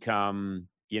going to become,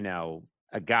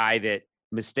 a guy that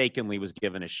mistakenly was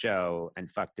given a show and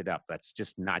fucked it up. That's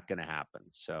just not going to happen.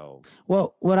 So,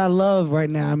 well, what I love right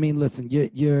now, I mean, listen,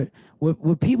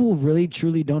 what people really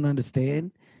truly don't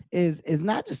understand is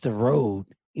not just the road,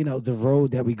 the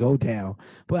road that we go down,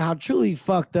 but how truly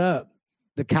fucked up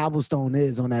the cobblestone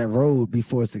is on that road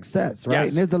before success, right? Yes.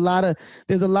 And there's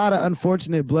a lot of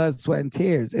unfortunate blood, sweat, and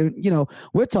tears. And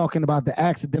we're talking about the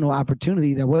accidental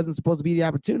opportunity that wasn't supposed to be the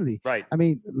opportunity. Right. I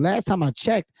mean, last time I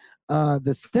checked,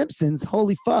 The Simpsons,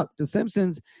 holy fuck, The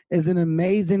Simpsons is an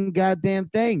amazing goddamn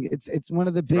thing. It's one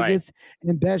of the biggest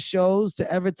and best shows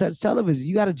to ever touch television.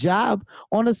 You got a job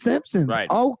on The Simpsons. Right.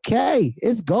 Okay,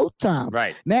 it's go time.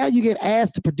 Right. Now you get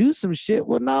asked to produce some shit.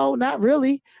 Well, no, not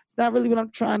really. It's not really what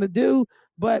I'm trying to do.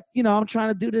 But, I'm trying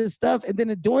to do this stuff. And then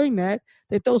doing that,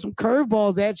 they throw some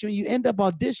curveballs at you and you end up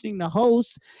auditioning the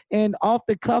host. And off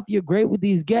the cuff, you're great with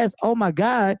these guests. Oh, my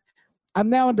God. I'm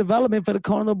now in development for the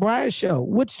Conan O'Brien show,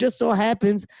 which just so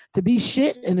happens to be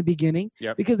shit in the beginning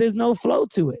because there's no flow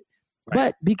to it. Right.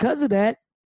 But because of that,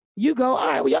 you go, all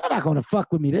right, well, y'all not going to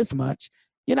fuck with me this much.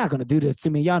 You're not going to do this to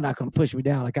me. Y'all not going to push me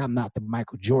down like I'm not the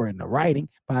Michael Jordan of writing,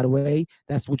 by the way.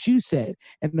 That's what you said.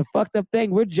 And the fucked up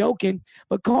thing, we're joking.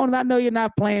 But Conan, I know you're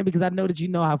not playing because I know that you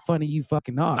know how funny you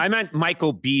fucking are. I meant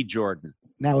Michael B. Jordan.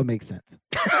 Now it makes sense.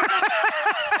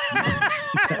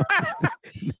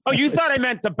 Oh, you thought I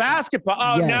meant the basketball?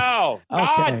 Oh, yes. No. Okay.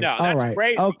 God, no. That's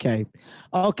great. Okay.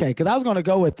 Because I was going to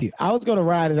go with you. I was going to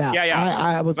ride it out. Yeah.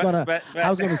 I was going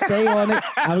to stay on it.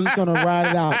 I was just going to ride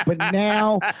it out. But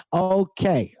now,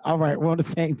 okay. All right. We're on the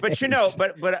same page. But, you know,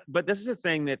 but this is a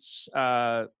thing that's,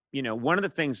 you know, one of the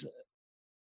things,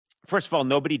 first of all,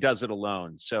 nobody does it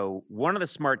alone. So one of the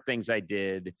smart things I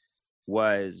did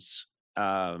was,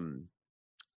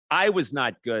 I was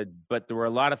not good, but there were a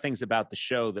lot of things about the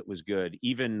show that was good.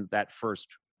 Even that first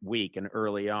week and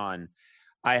early on,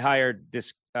 I hired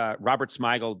this Robert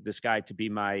Smigel, this guy, to be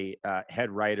my head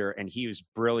writer, and he was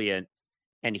brilliant.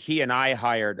 And he and I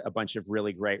hired a bunch of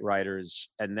really great writers.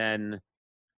 And then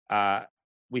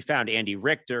we found Andy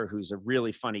Richter, who's a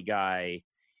really funny guy.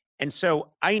 And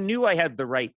so I knew I had the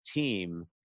right team,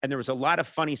 and there was a lot of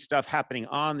funny stuff happening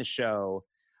on the show.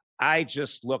 I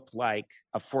just looked like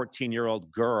a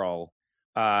 14-year-old girl,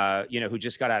 you know, who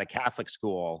just got out of Catholic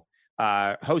school,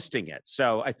 hosting it.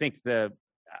 So I think there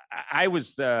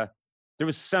was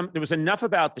enough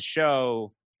about the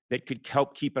show that could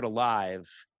help keep it alive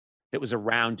that was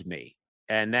around me.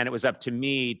 And then it was up to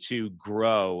me to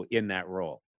grow in that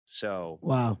role. So.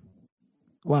 Wow.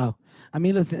 I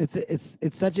mean, listen, it's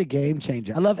such a game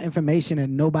changer. I love information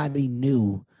and nobody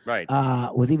knew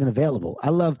was even available. I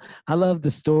love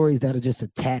the stories that are just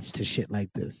attached to shit like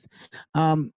this.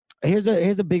 Here's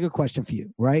a bigger question for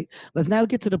you, right? Let's now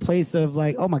get to the place of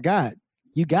like, oh my God,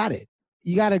 you got it.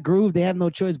 You got a groove. They have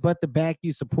no choice but to back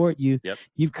you, support you. Yep.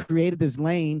 You've created this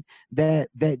lane that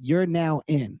you're now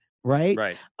in, right?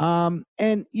 Right.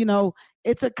 And you know,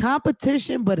 it's a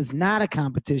competition, but it's not a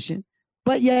competition.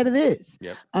 But yet it is.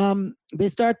 Yep. They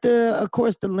start of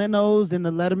course, the Lenos and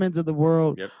the Lettermans of the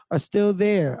world are still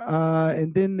there.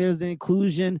 And then there's the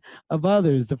inclusion of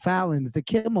others, the Fallons, the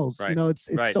Kimmels. Right. You know, it's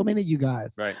so many of you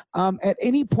guys. Right. At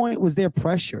any point, was there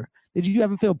pressure? Did you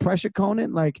ever feel pressure,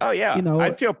 Conan? Like, oh yeah, you know,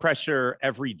 I feel pressure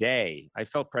every day. I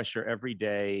felt pressure every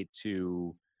day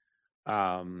to,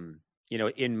 you know,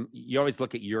 you always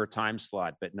look at your time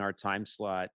slot, but in our time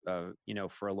slot, you know,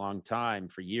 for a long time,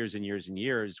 for years and years and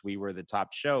years, we were the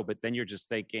top show. But then you're just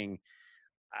thinking,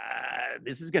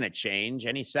 this is going to change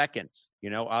any second. You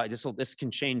know, this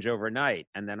can change overnight,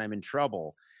 and then I'm in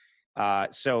trouble.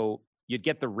 So you'd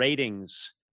get the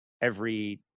ratings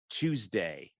every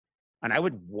Tuesday, and I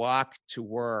would walk to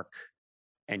work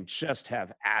and just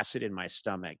have acid in my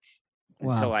stomach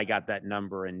until I got that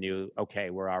number and knew, okay,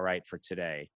 we're all right for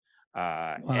today.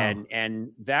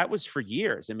 And that was for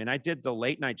years. I mean, I did the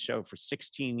late night show for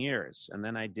 16 years, and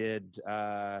then I did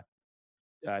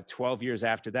 12 years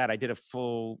after that. I did a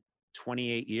full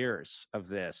 28 years of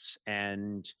this,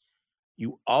 and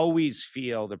you always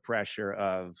feel the pressure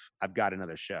of, I've got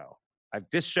another show.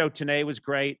 This show today was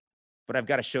great, but I've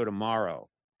got a show tomorrow.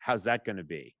 How's that going to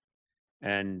be?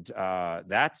 And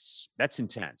that's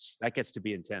intense. That gets to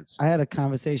be intense. I had a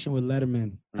conversation with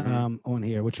Letterman on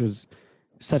here, which was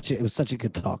such a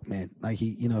good talk, man. Like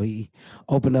he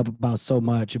opened up about so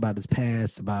much about his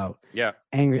past, about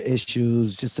anger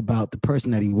issues, just about the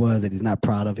person that he was, that he's not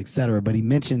proud of, etc. But he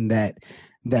mentioned that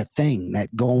thing,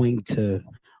 that going to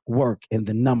work and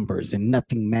the numbers, and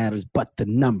nothing matters but the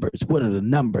numbers. What are the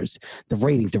numbers? The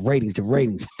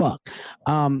ratings. Fuck.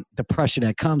 The pressure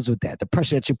that comes with that, the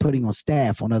pressure that you're putting on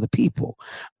staff, on other people.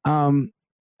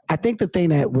 I think the thing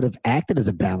that would have acted as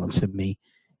a balance for me,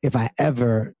 if I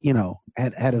ever, you know,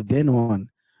 had have been on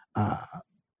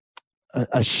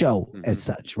a show as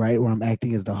such, right, where I'm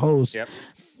acting as the host,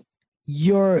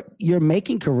 you're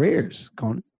making careers,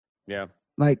 Conan. Yeah.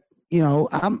 Like, you know,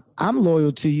 I'm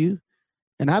loyal to you,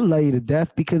 and I love you to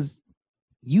death because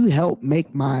you helped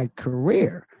make my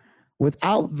career.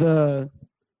 Without the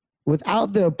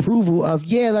approval of,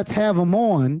 let's have them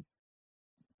on,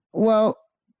 well,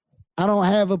 I don't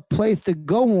have a place to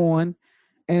go on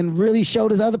and really show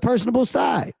this other personable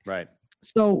side. Right.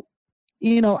 So,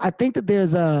 you know, I think that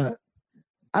there's I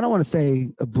don't want to say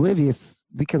oblivious,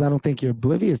 because I don't think you're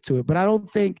oblivious to it, but I don't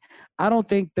think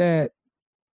that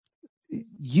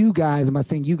you guys, am I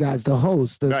saying you guys, the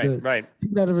hosts, the Right.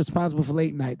 people that are responsible for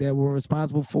late night, that were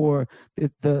responsible for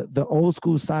the old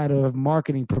school side of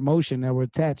marketing promotion, that were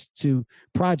attached to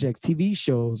projects, TV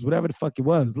shows, whatever the fuck it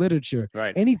was, literature,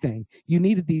 Right. anything. You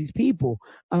needed these people.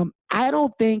 I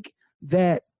don't think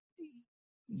that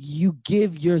you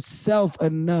give yourself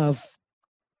enough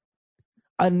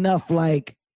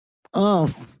like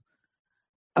of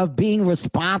being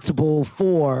responsible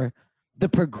for the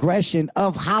progression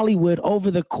of Hollywood over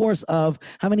the course of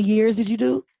how many years did you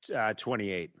do?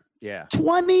 28. Yeah.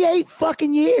 28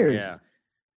 fucking years. Yeah.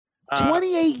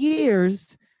 28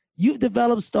 years. You've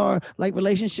developed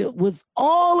relationship with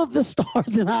all of the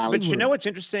stars in Hollywood. But you know what's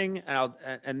interesting?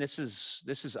 And this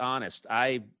is honest.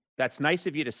 That's nice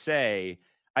of you to say.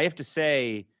 I have to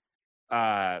say,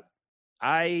 I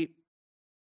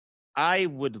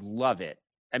would love it.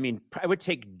 I mean, I would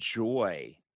take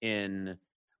joy in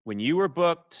when you were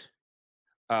booked,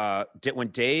 when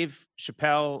Dave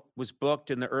Chappelle was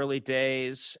booked in the early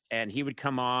days, and he would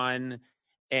come on,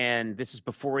 and this is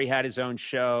before he had his own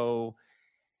show.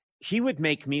 He would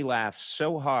make me laugh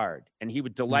so hard, and he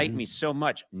would delight me so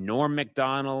much. Norm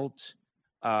Macdonald,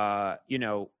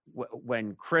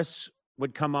 when Chris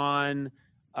would come on,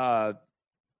 I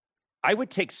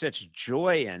would take such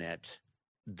joy in it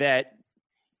that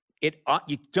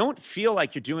you don't feel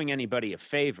like you're doing anybody a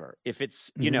favor. If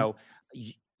it's,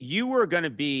 you were going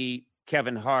to be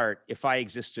Kevin Hart if I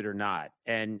existed or not.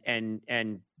 And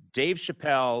Dave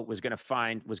Chappelle was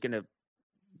going to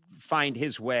find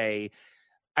his way.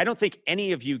 I don't think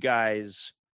any of you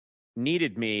guys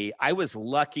needed me. I was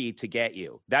lucky to get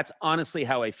you. That's honestly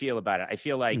how I feel about it. I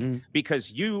feel like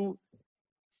because you,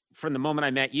 from the moment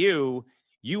I met you,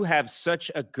 you have such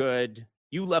a good,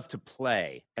 you love to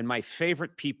play. And my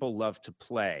favorite people love to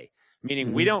play,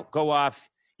 meaning we don't go off.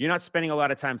 You're not spending a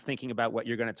lot of time thinking about what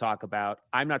you're going to talk about.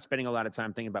 I'm not spending a lot of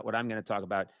time thinking about what I'm going to talk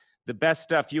about. The best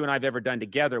stuff you and I've ever done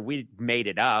together, we made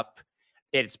it up.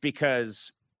 It's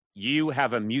because you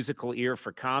have a musical ear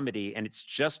for comedy, and it's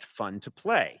just fun to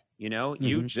play.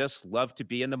 You just love to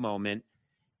be in the moment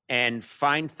and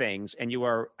find things. And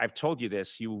I've told you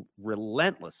this, you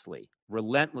relentlessly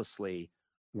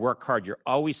work hard. You're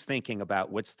always thinking about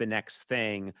what's the next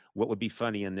thing, what would be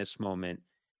funny in this moment.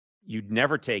 You'd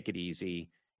never take it easy.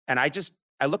 And I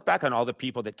look back on all the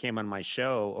people that came on my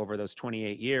show over those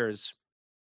 28 years,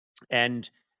 and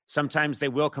sometimes they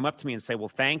will come up to me and say, well,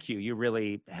 thank you. You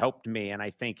really helped me. And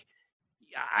I think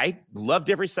I loved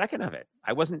every second of it.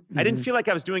 I didn't feel like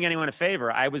I was doing anyone a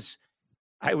favor. It's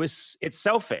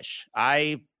selfish.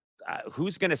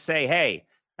 Who's going to say, hey,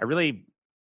 I really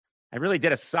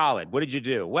did a solid. What did you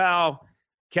do? Well,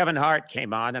 Kevin Hart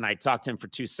came on and I talked to him for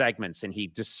 2 segments and he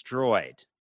destroyed.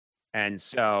 And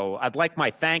so I'd like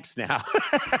my thanks now.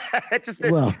 You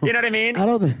know what I mean? I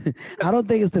don't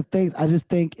think it's the thanks. I just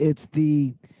think it's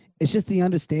just the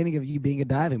understanding of you being a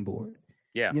diving board.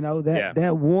 Yeah.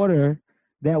 That water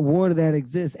that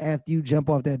exists after you jump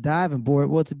off that diving board,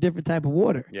 well, it's a different type of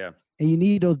water. Yeah. And you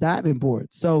need those diving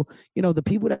boards. So, the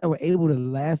people that were able to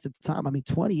last at the time,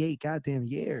 28 goddamn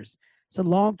years. It's a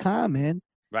long time, man.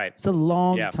 Right. It's a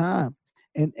long time.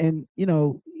 And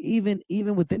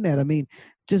even within that,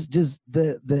 just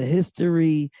the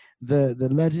history, the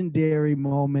legendary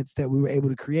moments that we were able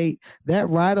to create. That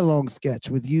ride along sketch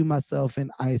with you, myself,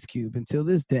 and Ice Cube until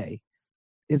this day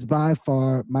is by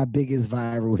far my biggest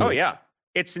viral hit. Oh yeah.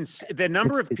 It's the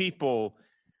number of people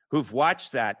who've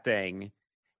watched that thing.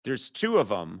 There's 2 of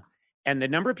them, and the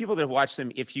number of people that watch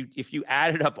them, if you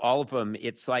added up all of them,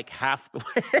 it's like half the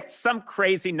way. It's some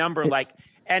crazy number.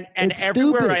 And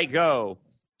everywhere I go,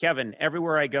 Kevin,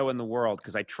 everywhere I go in the world,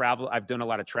 because I travel, I've done a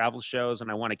lot of travel shows, and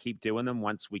I want to keep doing them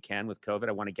once we can with COVID.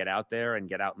 I want to get out there and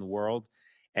get out in the world,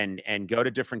 and go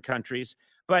to different countries.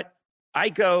 But I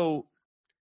go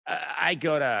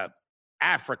to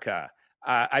Africa.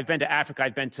 I've been to Africa.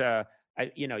 I've been to,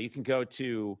 you can go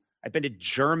to. I've been to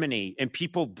Germany, and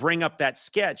people bring up that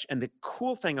sketch. And the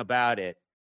cool thing about it,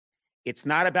 it's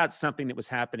not about something that was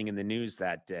happening in the news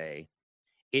that day.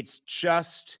 It's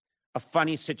just a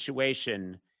funny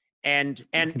situation. And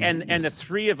the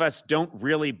 3 of us don't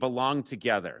really belong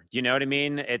together. Do you know what I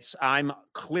mean? I'm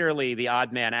clearly the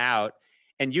odd man out,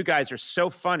 and you guys are so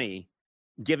funny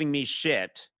giving me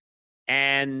shit.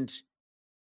 And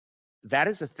that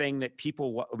is a thing that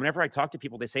people, whenever I talk to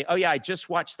people, they say, oh yeah, I just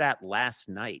watched that last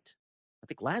night. I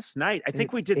think last night, I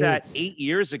think we did that 8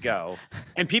 years ago.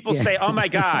 And people say, oh my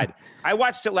God, I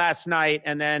watched it last night.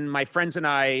 And then my friends and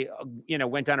I,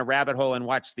 went down a rabbit hole and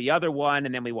watched the other one.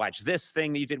 And then we watched this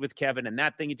thing that you did with Kevin and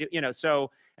that thing you did,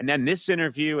 and then this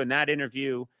interview and that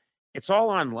interview. It's all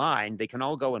online. They can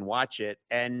all go and watch it.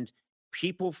 And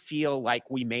people feel like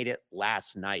we made it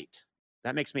last night.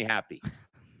 That makes me happy.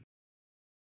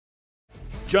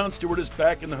 Jon Stewart is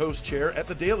back in the host chair at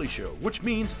The Daily Show, which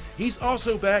means he's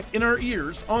also back in our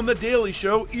ears on The Daily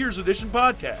Show Ears Edition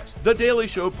podcast. The Daily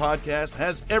Show podcast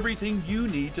has everything you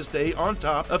need to stay on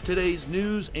top of today's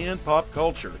news and pop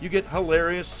culture. You get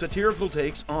hilarious, satirical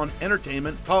takes on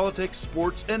entertainment, politics,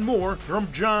 sports, and more from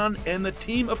Jon and the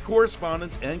team of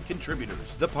correspondents and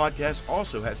contributors. The podcast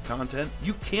also has content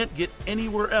you can't get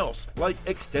anywhere else, like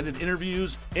extended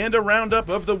interviews and a roundup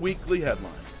of the weekly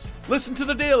headlines. Listen to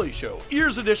The Daily Show,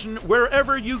 Ears Edition,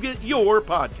 wherever you get your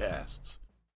podcasts.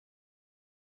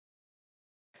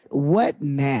 What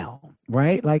now?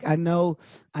 Right? Like I know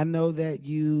that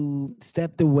you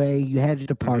stepped away, you had your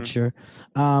departure.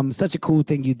 Such a cool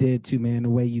thing you did too, man, the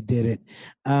way you did it.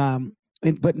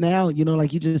 But now,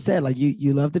 like you just said, like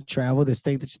you love to travel. There's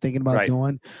things that you're thinking about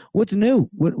doing. What's new?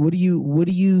 What do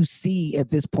you see at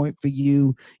this point for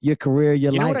you, your career,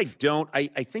 your life? You know what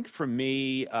I think for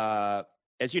me,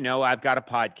 as you know, I've got a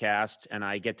podcast and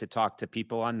I get to talk to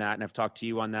people on that, and I've talked to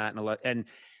you on that, and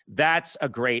that's a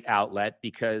great outlet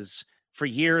because for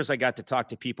years I got to talk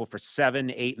to people for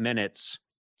 7-8 minutes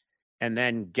and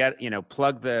then get,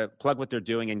 plug what they're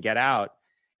doing and get out.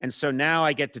 And so now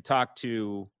I get to talk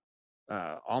to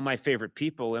all my favorite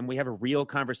people and we have a real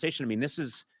conversation. I mean, this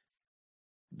is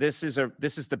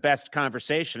the best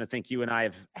conversation I think you and I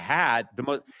have had,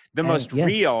 the most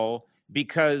real,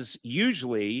 because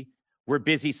usually we're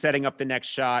busy setting up the next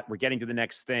shot. We're getting to the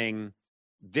next thing.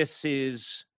 This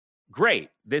is great.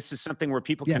 This is something where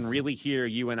people can really hear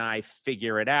you and I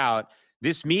figure it out.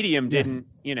 This medium didn't,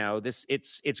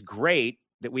 it's great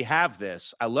that we have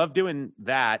this. I love doing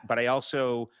that, but I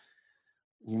also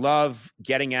love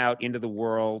getting out into the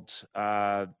world.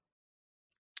 My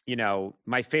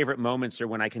favorite moments are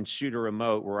when I can shoot a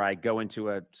remote where I go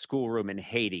into a schoolroom in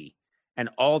Haiti and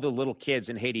all the little kids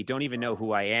in Haiti don't even know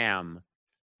who I am,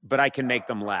 but I can make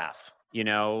them laugh,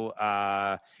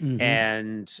 and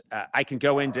I can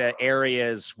go into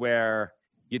areas where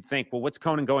you'd think, well, what's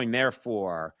Conan going there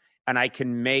for? And I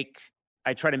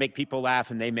try to make people laugh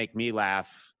and they make me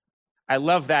laugh. I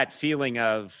love that feeling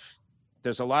of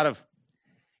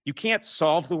you can't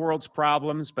solve the world's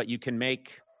problems, but you can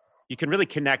really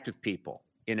connect with people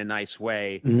in a nice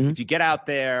way. If you get out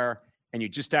there and you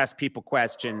just ask people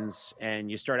questions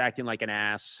and you start acting like an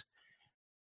ass,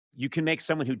 you can make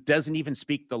someone who doesn't even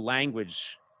speak the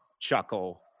language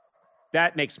chuckle.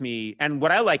 That makes me, and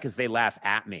what I like is they laugh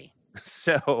at me.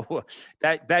 So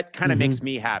that kind of makes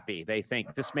me happy. They think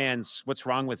what's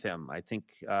wrong with him? I think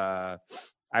I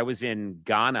was in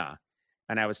Ghana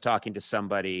and I was talking to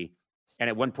somebody, and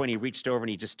at one point he reached over and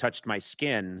he just touched my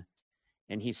skin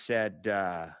and he said,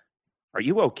 are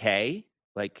you okay?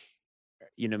 Like,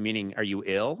 meaning, are you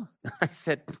ill? I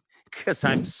said, because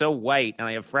I'm so white and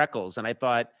I have freckles. And I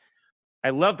thought, I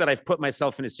love that I've put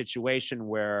myself in a situation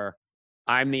where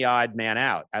I'm the odd man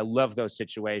out. I love those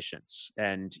situations.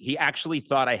 And he actually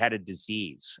thought I had a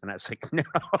disease. And I was like, no,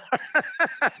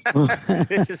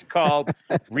 this is called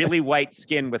really white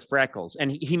skin with freckles.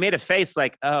 And he made a face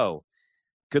like, oh,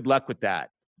 good luck with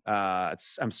that.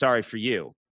 I'm sorry for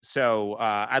you. So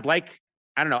I'd like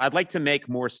to make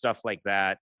more stuff like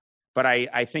that. But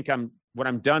I think what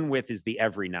I'm done with is the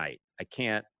every night. I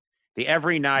can't. The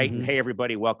every night, and hey,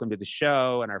 everybody, welcome to the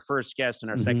show, and our first guest, and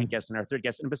our second guest, and our third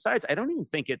guest. And besides, I don't even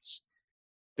think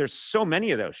there's so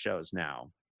many of those shows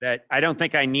now that I don't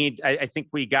think I need. I think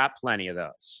we got plenty of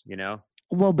those,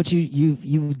 Well, but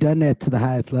you've done that to the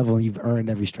highest level, and you've earned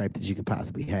every stripe that you could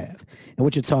possibly have. And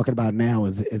what you're talking about now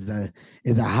is a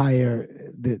higher.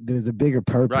 There's a bigger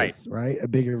purpose, right? A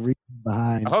bigger reason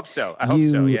behind. I hope so.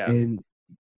 Yeah. And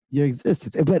your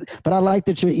existence. But I like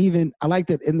that I like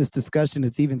that in this discussion,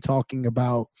 it's even talking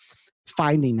about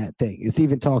finding that thing. It's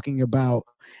even talking about,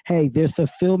 hey, there's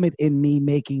fulfillment in me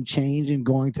making change and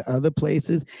going to other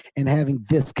places and having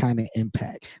this kind of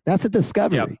impact. That's a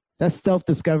discovery. Yep. That's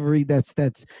self-discovery. That's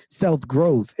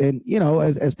self-growth. And,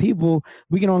 as people,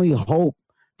 we can only hope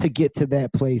to get to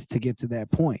that place, to get to that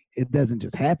point. It doesn't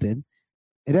just happen.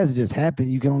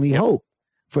 You can only hope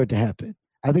for it to happen.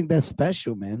 I think that's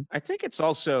special, man. I think it's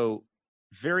also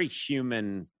very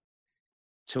human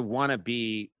to want to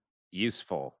be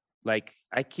useful. Like,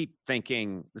 I keep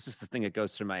thinking, this is the thing that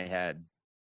goes through my head.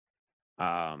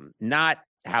 Not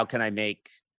how can I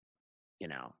make,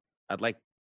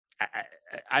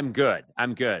 I'm good.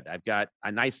 I've got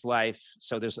a nice life.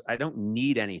 So I don't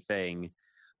need anything,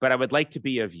 but I would like to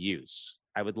be of use.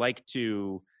 I would like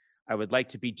to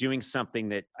be doing something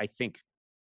that I think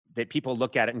that people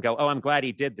look at it and go, oh, I'm glad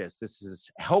he did this. This is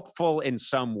helpful in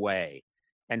some way.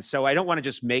 And so I don't want to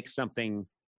just make something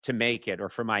to make it, or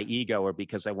for my ego, or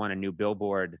because I want a new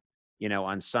billboard,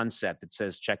 on Sunset that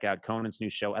says, check out Conan's new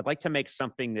show. I'd like to make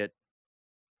something that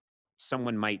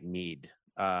someone might need.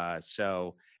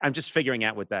 So I'm just figuring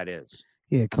out what that is.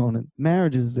 Yeah, Conan,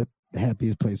 marriage is the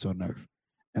happiest place on earth.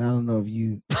 And I don't know if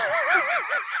you,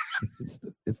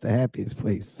 it's the happiest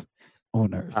place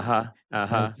on earth.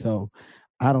 And so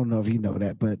I don't know if you know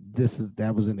that, but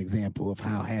that was an example of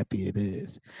how happy it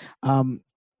is.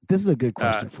 This is a good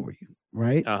question for you,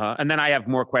 right? And then I have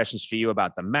more questions for you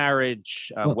about the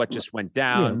marriage, what just went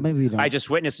down. Yeah, maybe you don't. I just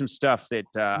witnessed some stuff that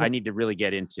I need to really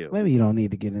get into. Maybe you don't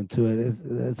need to get into it.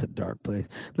 It's a dark place.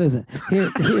 Listen,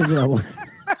 here's what I want.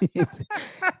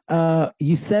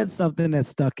 You said something that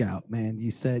stuck out, man. You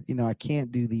said, I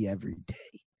can't do the everyday.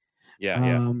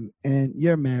 Yeah. And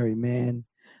you're married, man.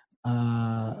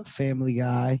 Family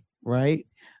guy, right?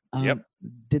 Yep.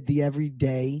 Did the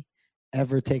everyday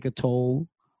ever take a toll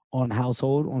on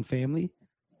household, on family?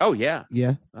 Oh yeah.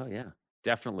 Yeah. Oh yeah,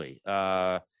 definitely.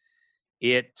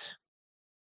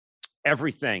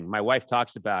 Everything. My wife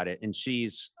talks about it, and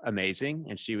she's amazing,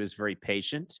 and she was very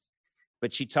patient.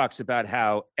 But she talks about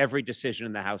how every decision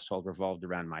in the household revolved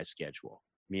around my schedule,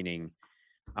 meaning,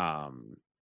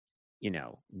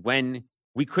 when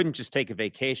we couldn't just take a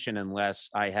vacation unless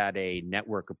I had a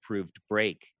network approved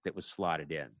break that was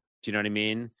slotted in. Do you know what I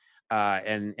mean?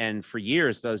 And for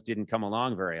years, those didn't come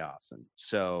along very often.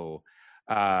 So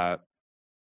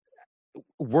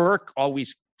work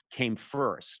always came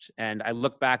first. And I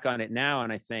look back on it now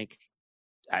and I think,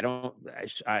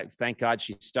 I thank God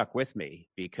she stuck with me,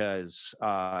 because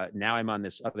now I'm on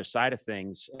this other side of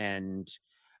things. And,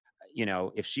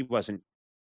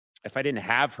 if I didn't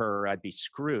have her, I'd be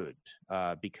screwed,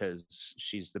 because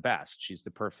she's the best. She's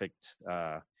the perfect,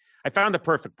 I found the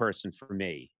perfect person for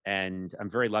me, and I'm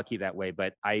very lucky that way.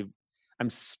 But I'm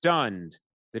stunned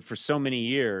that for so many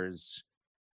years,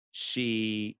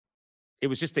 it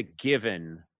was just a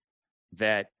given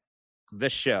that the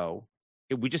show,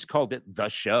 we just called it The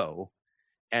Show.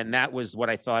 And that was what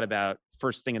I thought about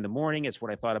first thing in the morning. It's what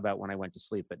I thought about when I went to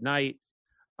sleep at night.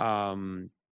 And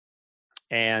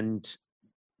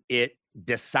it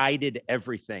decided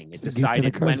everything. It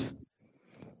decided when.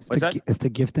 What's that? It's the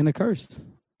gift and a curse.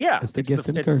 Yeah, it's the gift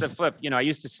and a curse. It's the flip. I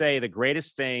used to say the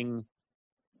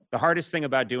hardest thing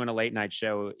about doing a late night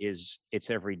show is it's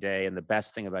every day, and the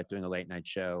best thing about doing a late night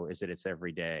show is that it's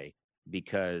every day,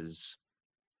 because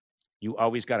you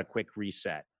always got a quick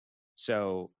reset.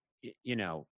 So,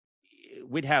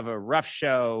 we'd have a rough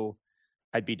show.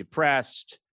 I'd be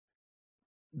depressed.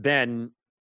 Then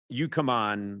you come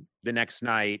on the next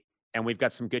night and we've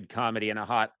got some good comedy and a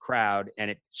hot crowd,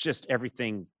 and it's just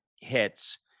everything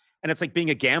hits. And it's like being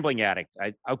a gambling addict.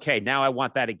 Okay, now I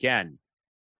want that again.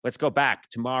 Let's go back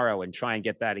tomorrow and try and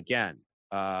get that again.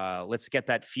 Let's get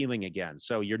that feeling again.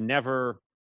 So you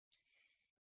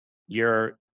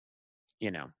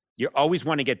always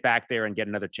want to get back there and get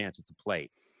another chance at the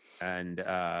plate. And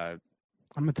I'm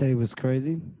gonna tell you what's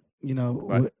crazy.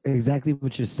 Exactly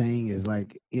what you're saying is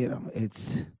like, it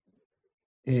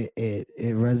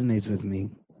resonates with me.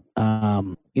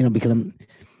 Because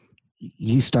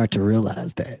you start to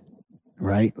realize that,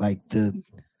 right? Like and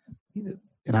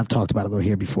I've talked about it a little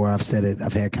here before. I've said it.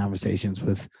 I've had conversations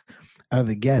with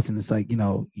other guests, and it's like,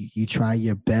 you try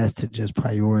your best to just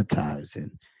prioritize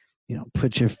and,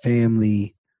 put your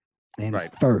family in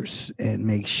first and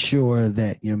make sure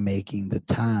that you're making the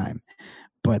time.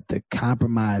 But the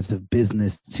compromise of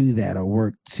business to that, or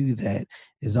work to that,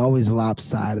 is always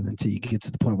lopsided until you get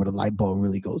to the point where the light bulb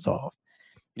really goes off.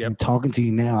 Yep. And talking to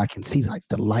you now, I can see like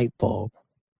the light bulb,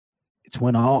 it's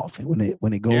went off. And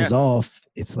when it goes off,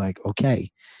 it's like, okay.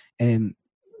 And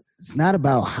it's not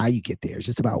about how you get there. It's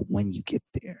just about when you get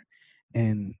there.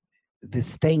 And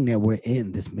this thing that we're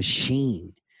in, this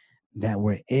machine that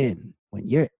we're in, when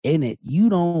you're in it, you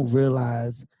don't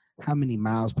realize how many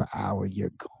miles per hour you're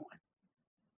going.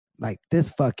 Like this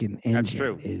fucking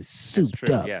engine is souped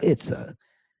up. Yeah. It's a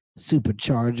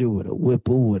supercharger with a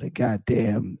Whipple with a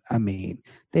goddamn,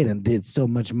 they done did so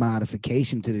much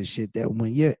modification to this shit that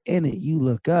when you're in it, you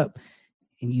look up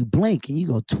and you blink and you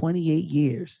go 28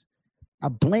 years. I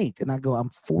blinked and I go, I'm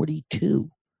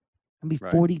 42. I'll be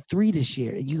 43 this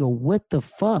year. And you go, what the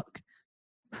fuck?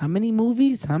 How many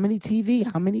movies? How many TV?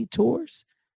 How many tours?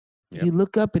 Yep. You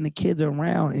look up and the kids are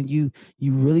around, and you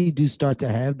really do start to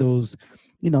have those,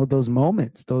 those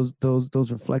moments, those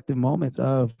reflective moments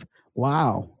of,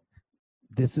 wow,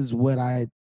 this is what I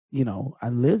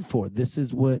lived for. This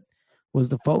is what was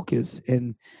the focus.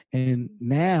 And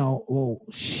now, well,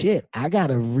 shit, I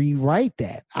gotta rewrite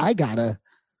that.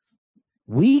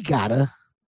 We gotta,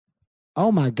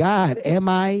 oh my God,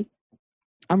 I'm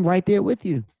right there with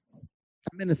you.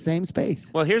 I'm in the same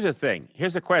space. Well, here's the thing.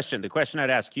 Here's the question. The question I'd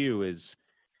ask you is,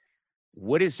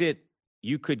 what is it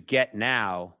you could get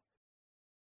now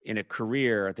in a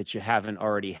career that you haven't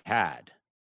already had?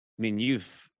 I mean, you're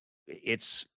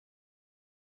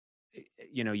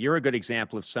a good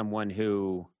example of someone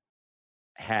who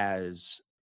has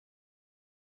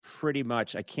pretty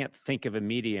much, I can't think of a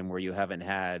medium where you haven't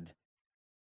had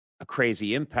a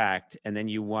crazy impact. And then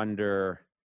you wonder,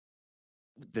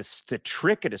 the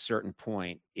trick at a certain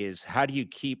point is, how do you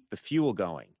keep the fuel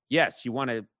going? Yes, you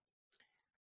want to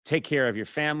take care of your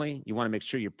family. You want to make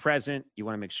sure you're present. You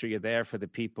want to make sure you're there for the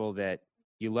people that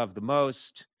you love the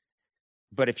most.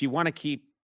 But if you want to keep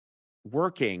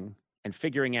working and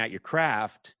figuring out your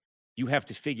craft, you have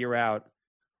to figure out,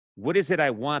 what is it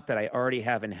I want that I already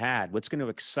haven't had? What's going to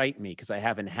excite me because I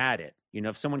haven't had it? You know,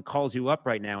 if someone calls you up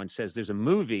right now and says, there's a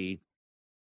movie,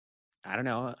 I don't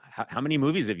know, how many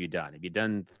movies have you done? Have you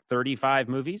done 35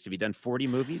 movies? Have you done 40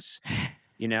 movies?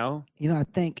 You know? I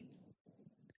think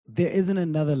there isn't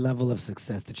another level of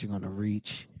success that you're going to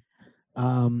reach.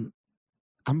 I'm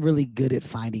really good at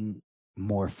finding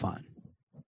more fun.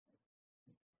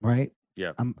 Right?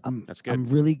 Yeah. That's good. I'm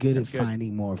really good at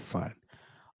finding more fun.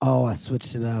 Oh, I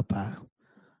switched it up. I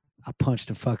punched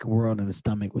the fucking world in the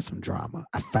stomach with some drama.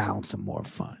 I found some more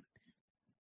fun.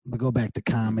 I'm gonna go back to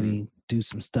comedy, do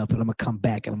some stuff, but I'm gonna come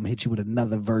back and I'm gonna hit you with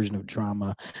another version of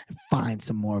drama and find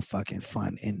some more fucking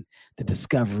fun in the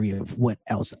discovery of what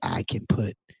else I can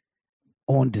put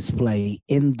on display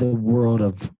in the world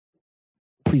of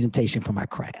presentation for my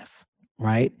craft,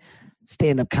 right?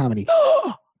 Stand-up comedy.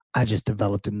 I just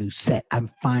developed a new set.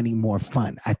 I'm finding more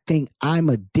fun. I think I'm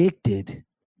addicted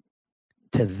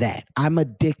to that. I'm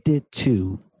addicted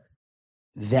to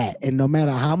that. And no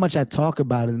matter how much I talk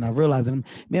about it, and I realize that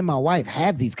me and my wife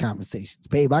have these conversations.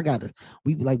 Babe,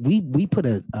 we put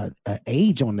a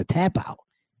age on the tap out.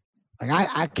 Like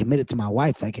I committed to my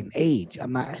wife like an age.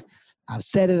 I've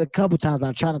said it a couple times, but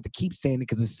I'm trying not to keep saying it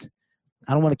because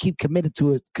I don't want to keep committed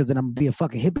to it, because then I'm gonna be a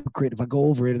fucking hypocrite if I go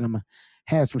over it and I'm gonna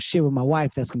have some shit with my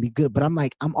wife that's gonna be good. But I'm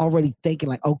already thinking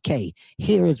like, okay,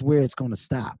 here is where it's gonna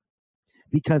stop.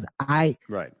 Because I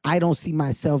don't see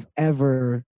myself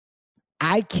ever,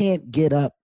 I can't get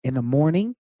up in the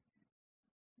morning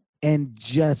and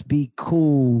just be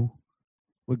cool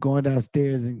with going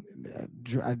downstairs and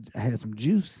I had some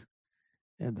juice,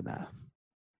 and then I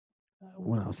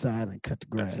went outside and cut the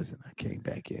grass, and I came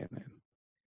back in and,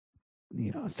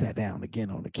 I sat down again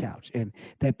on the couch. And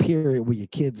that period where your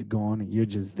kids are gone and you're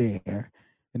just there,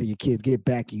 and then your kids get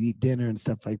back, you eat dinner and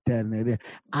stuff like that, and they're there.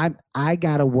 I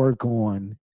gotta work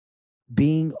on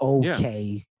being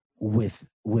okay with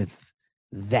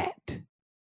that.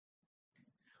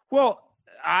 Well,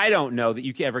 I don't know that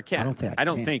you ever can. I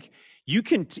don't think you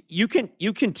can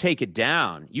take it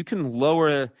down. You can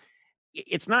lower.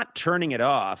 It's not turning it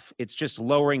off. It's just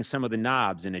lowering some of the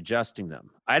knobs and adjusting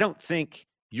them. I don't think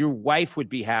your wife would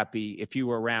be happy if you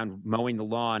were around mowing the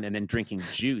lawn and then drinking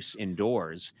juice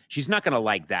indoors. She's not going to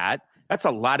like that. That's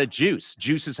a lot of juice.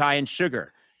 Juice is high in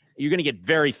sugar. You're going to get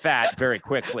very fat very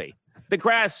quickly. The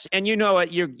grass, and you know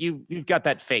it, you've got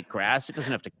that fake grass. You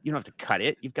don't have to cut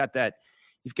it. You've got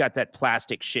that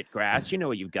plastic shit grass. You know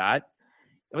what you've got.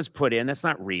 It was put in. That's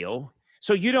not real.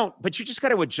 So but you just got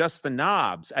to adjust the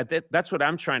knobs. That's what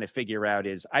I'm trying to figure out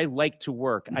is, I like to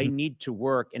work. Mm-hmm. I need to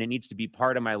work, and it needs to be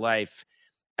part of my life.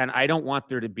 And I don't want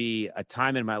there to be a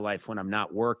time in my life when I'm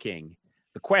not working.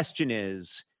 The question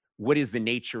is, what is the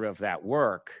nature of that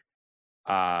work?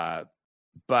 But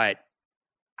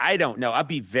I don't know. I'd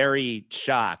be very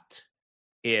shocked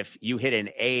if you hit an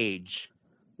age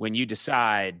when you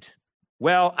decide,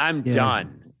 well, I'm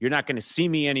done. You're not going to see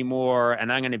me anymore,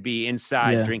 and I'm going to be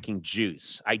inside drinking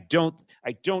juice. I don't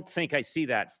think I see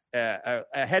that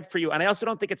ahead for you, and I also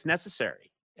don't think it's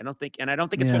necessary. I don't think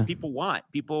it's what people want.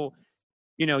 People,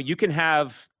 you can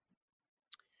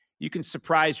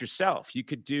surprise yourself. You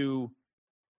could do,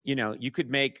 you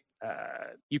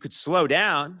could slow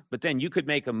down, but then you could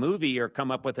make a movie or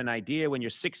come up with an idea when you're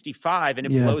 65 and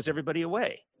it blows everybody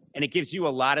away. And it gives you a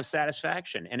lot of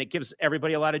satisfaction, and it gives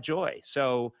everybody a lot of joy.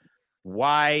 So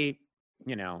why,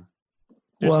 there's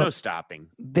no stopping.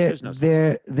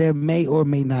 There may or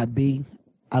may not be.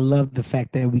 I love the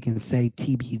fact that we can say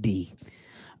TBD.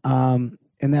 And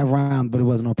that rhymed, but it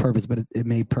wasn't on purpose, but it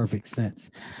made perfect sense.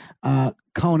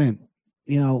 Conan,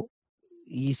 you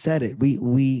said it.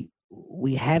 We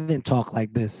haven't talked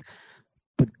like this,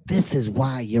 but this is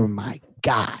why you're my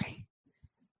guy.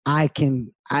 I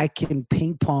can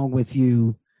ping pong with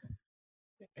you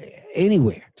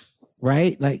anywhere,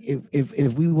 right? Like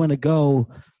if we want to go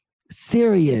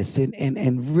serious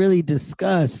and really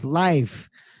discuss life,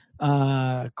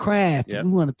 craft, if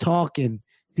we want to talk and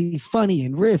be funny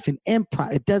and riff and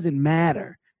improv, it doesn't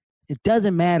matter. It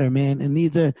doesn't matter, man. And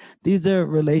these are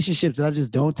relationships that I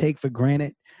just don't take for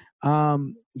granted.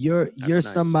 You're nice.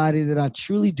 somebody that I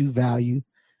truly do value.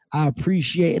 I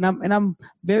appreciate, and I'm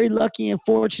very lucky and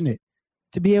fortunate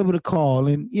to be able to call.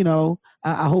 And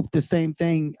I hope the same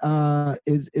thing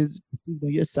is on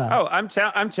your side. Oh, I'm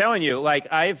telling you, like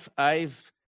I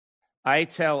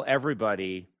tell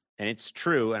everybody, and it's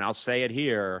true, and I'll say it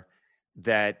here,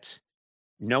 that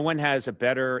no one has a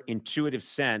better intuitive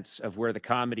sense of where the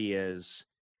comedy is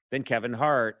than Kevin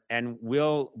Hart. And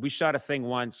we shot a thing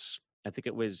once, I think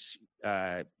it was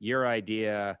your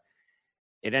idea.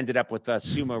 It ended up with us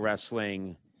sumo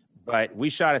wrestling, but we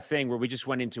shot a thing where we just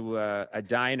went into a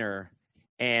diner,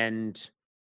 and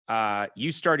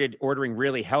you started ordering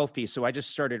really healthy. So I just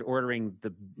started ordering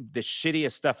the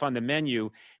shittiest stuff on the menu,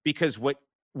 because what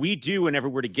we do whenever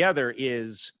we're together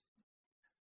is,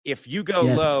 if you go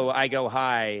low, I go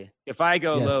high. If I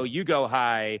go low, you go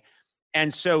high.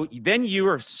 And so then you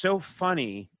are so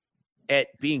funny at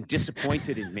being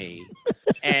disappointed in me.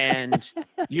 And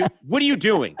what are you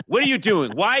doing? What are you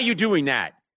doing? Why are you doing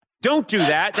that? Don't do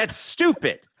that. That's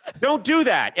stupid. Don't do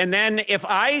that. And then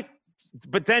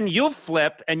but then you'll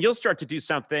flip and you'll start to do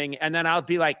something. And then I'll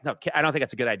be like, no, I don't think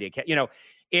that's a good idea.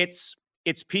 It's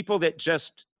people that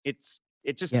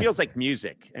it just feels like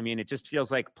music. I mean, it just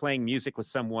feels like playing music with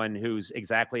someone who's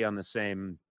exactly on the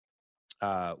same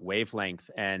wavelength.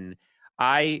 And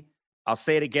I'll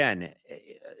say it again.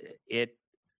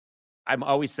 I'm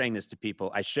always saying this to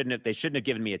people. They shouldn't have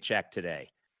given me a check today.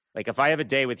 Like, if I have a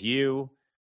day with you,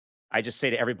 I just say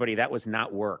to everybody, that was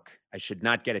not work. I should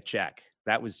not get a check.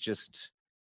 That was just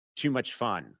too much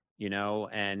fun,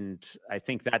 And I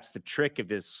think that's the trick of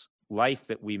this life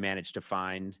that we managed to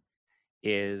find,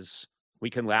 is we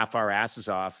can laugh our asses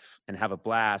off and have a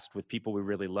blast with people we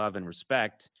really love and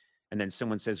respect. And then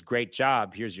someone says, great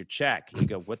job, here's your check. You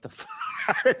go, what the fuck?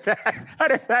 How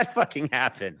did that fucking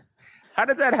happen? How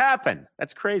did that happen?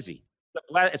 That's crazy.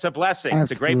 It's a blessing. Absolutely,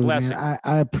 it's a great blessing. Man.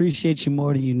 I appreciate you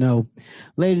more than you know.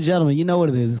 Ladies and gentlemen, you know what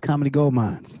it is. It's Comedy Gold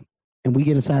Mines. And we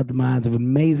get inside the minds of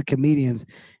amazing comedians.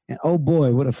 And oh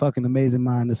boy, what a fucking amazing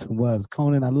mind this one was.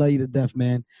 Conan, I love you to death,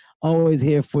 man. Always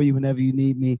here for you whenever you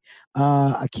need me.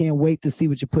 I can't wait to see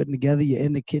what you're putting together. You're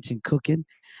in the kitchen cooking.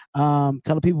 Tell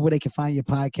the people where they can find your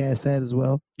podcast at as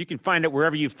well. You can find it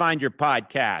wherever you find your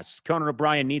podcasts. Conan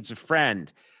O'Brien Needs a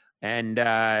Friend. And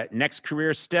next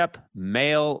career step,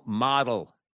 male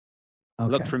model.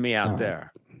 Okay. Look for me out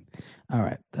there. All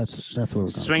right, that's what we're going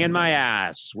swinging my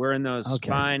ass, wearing those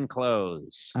fine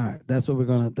clothes. All right, that's what we're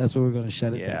gonna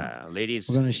shut it down. Yeah, ladies,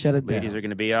 we're gonna shut it down. Ladies are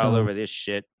gonna be all over this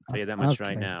shit. I'll tell you that much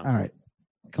right now. All right,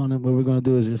 Conan, what we're gonna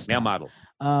do is just male model.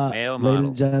 Male model. Ladies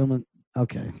and gentlemen,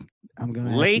 okay, I'm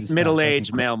gonna late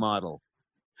middle-aged male model.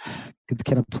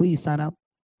 Can I please sign up?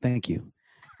 Thank you.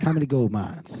 Comedy Gold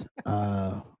Mines.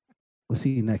 We'll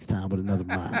see you next time with another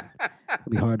mine. It'll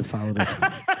be hard to follow this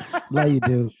one. Love you,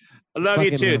 dude. I love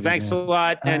you too. Thanks a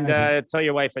lot. And tell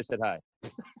your wife I said hi.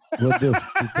 Will do.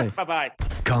 Bye-bye.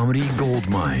 Comedy Gold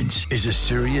Mines is a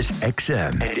Sirius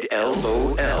XM and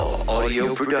LOL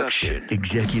audio production.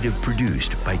 Executive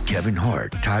produced by Kevin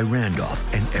Hart, Ty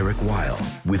Randolph, and Eric Weil.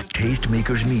 With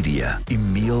Tastemakers Media,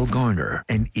 Emil Garner,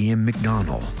 and Ian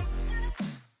McDonald.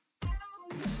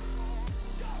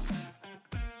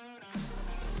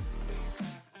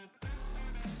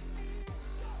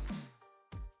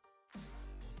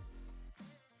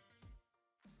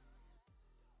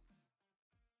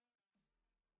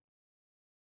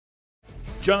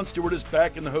 Jon Stewart is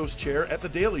back in the host chair at The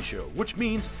Daily Show, which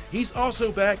means he's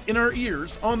also back in our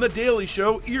ears on The Daily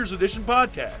Show Ears Edition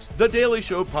podcast. The Daily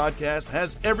Show podcast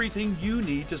has everything you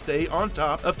need to stay on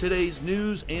top of today's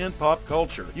news and pop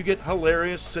culture. You get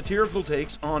hilarious, satirical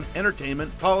takes on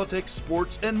entertainment, politics,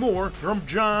 sports, and more from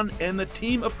Jon and the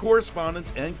team of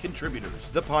correspondents and contributors.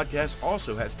 The podcast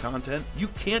also has content you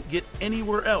can't get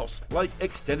anywhere else, like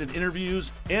extended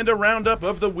interviews and a roundup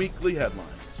of the weekly headlines.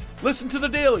 Listen to The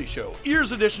Daily Show,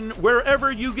 Ears Edition,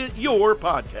 wherever you get your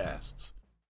podcasts.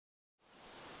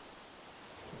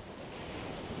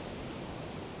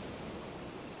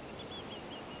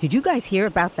 Did you guys hear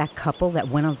about that couple that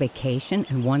went on vacation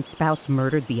and one spouse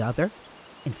murdered the other?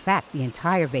 In fact, the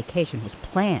entire vacation was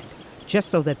planned just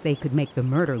so that they could make the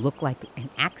murder look like an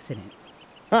accident.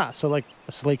 Ah, so like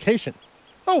a slaycation.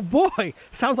 Oh boy,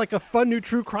 sounds like a fun new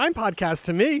true crime podcast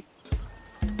to me.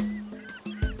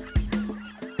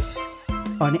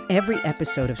 On every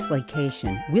episode of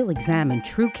Slaycation, we'll examine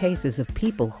true cases of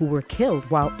people who were killed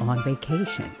while on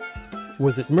vacation.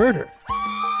 Was it murder?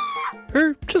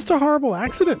 Or just a horrible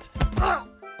accident?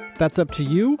 That's up to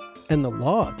you and the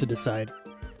law to decide.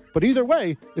 But either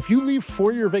way, if you leave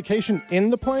for your vacation in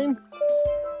the plane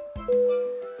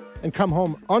and come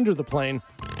home under the plane,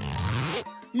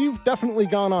 you've definitely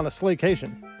gone on a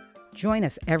slaycation. Join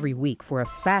us every week for a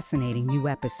fascinating new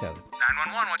episode.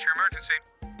 911, what's your emergency?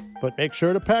 But make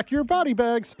sure to pack your body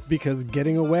bags. Because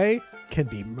getting away can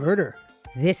be murder.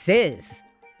 This is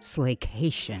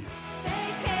Slaycation.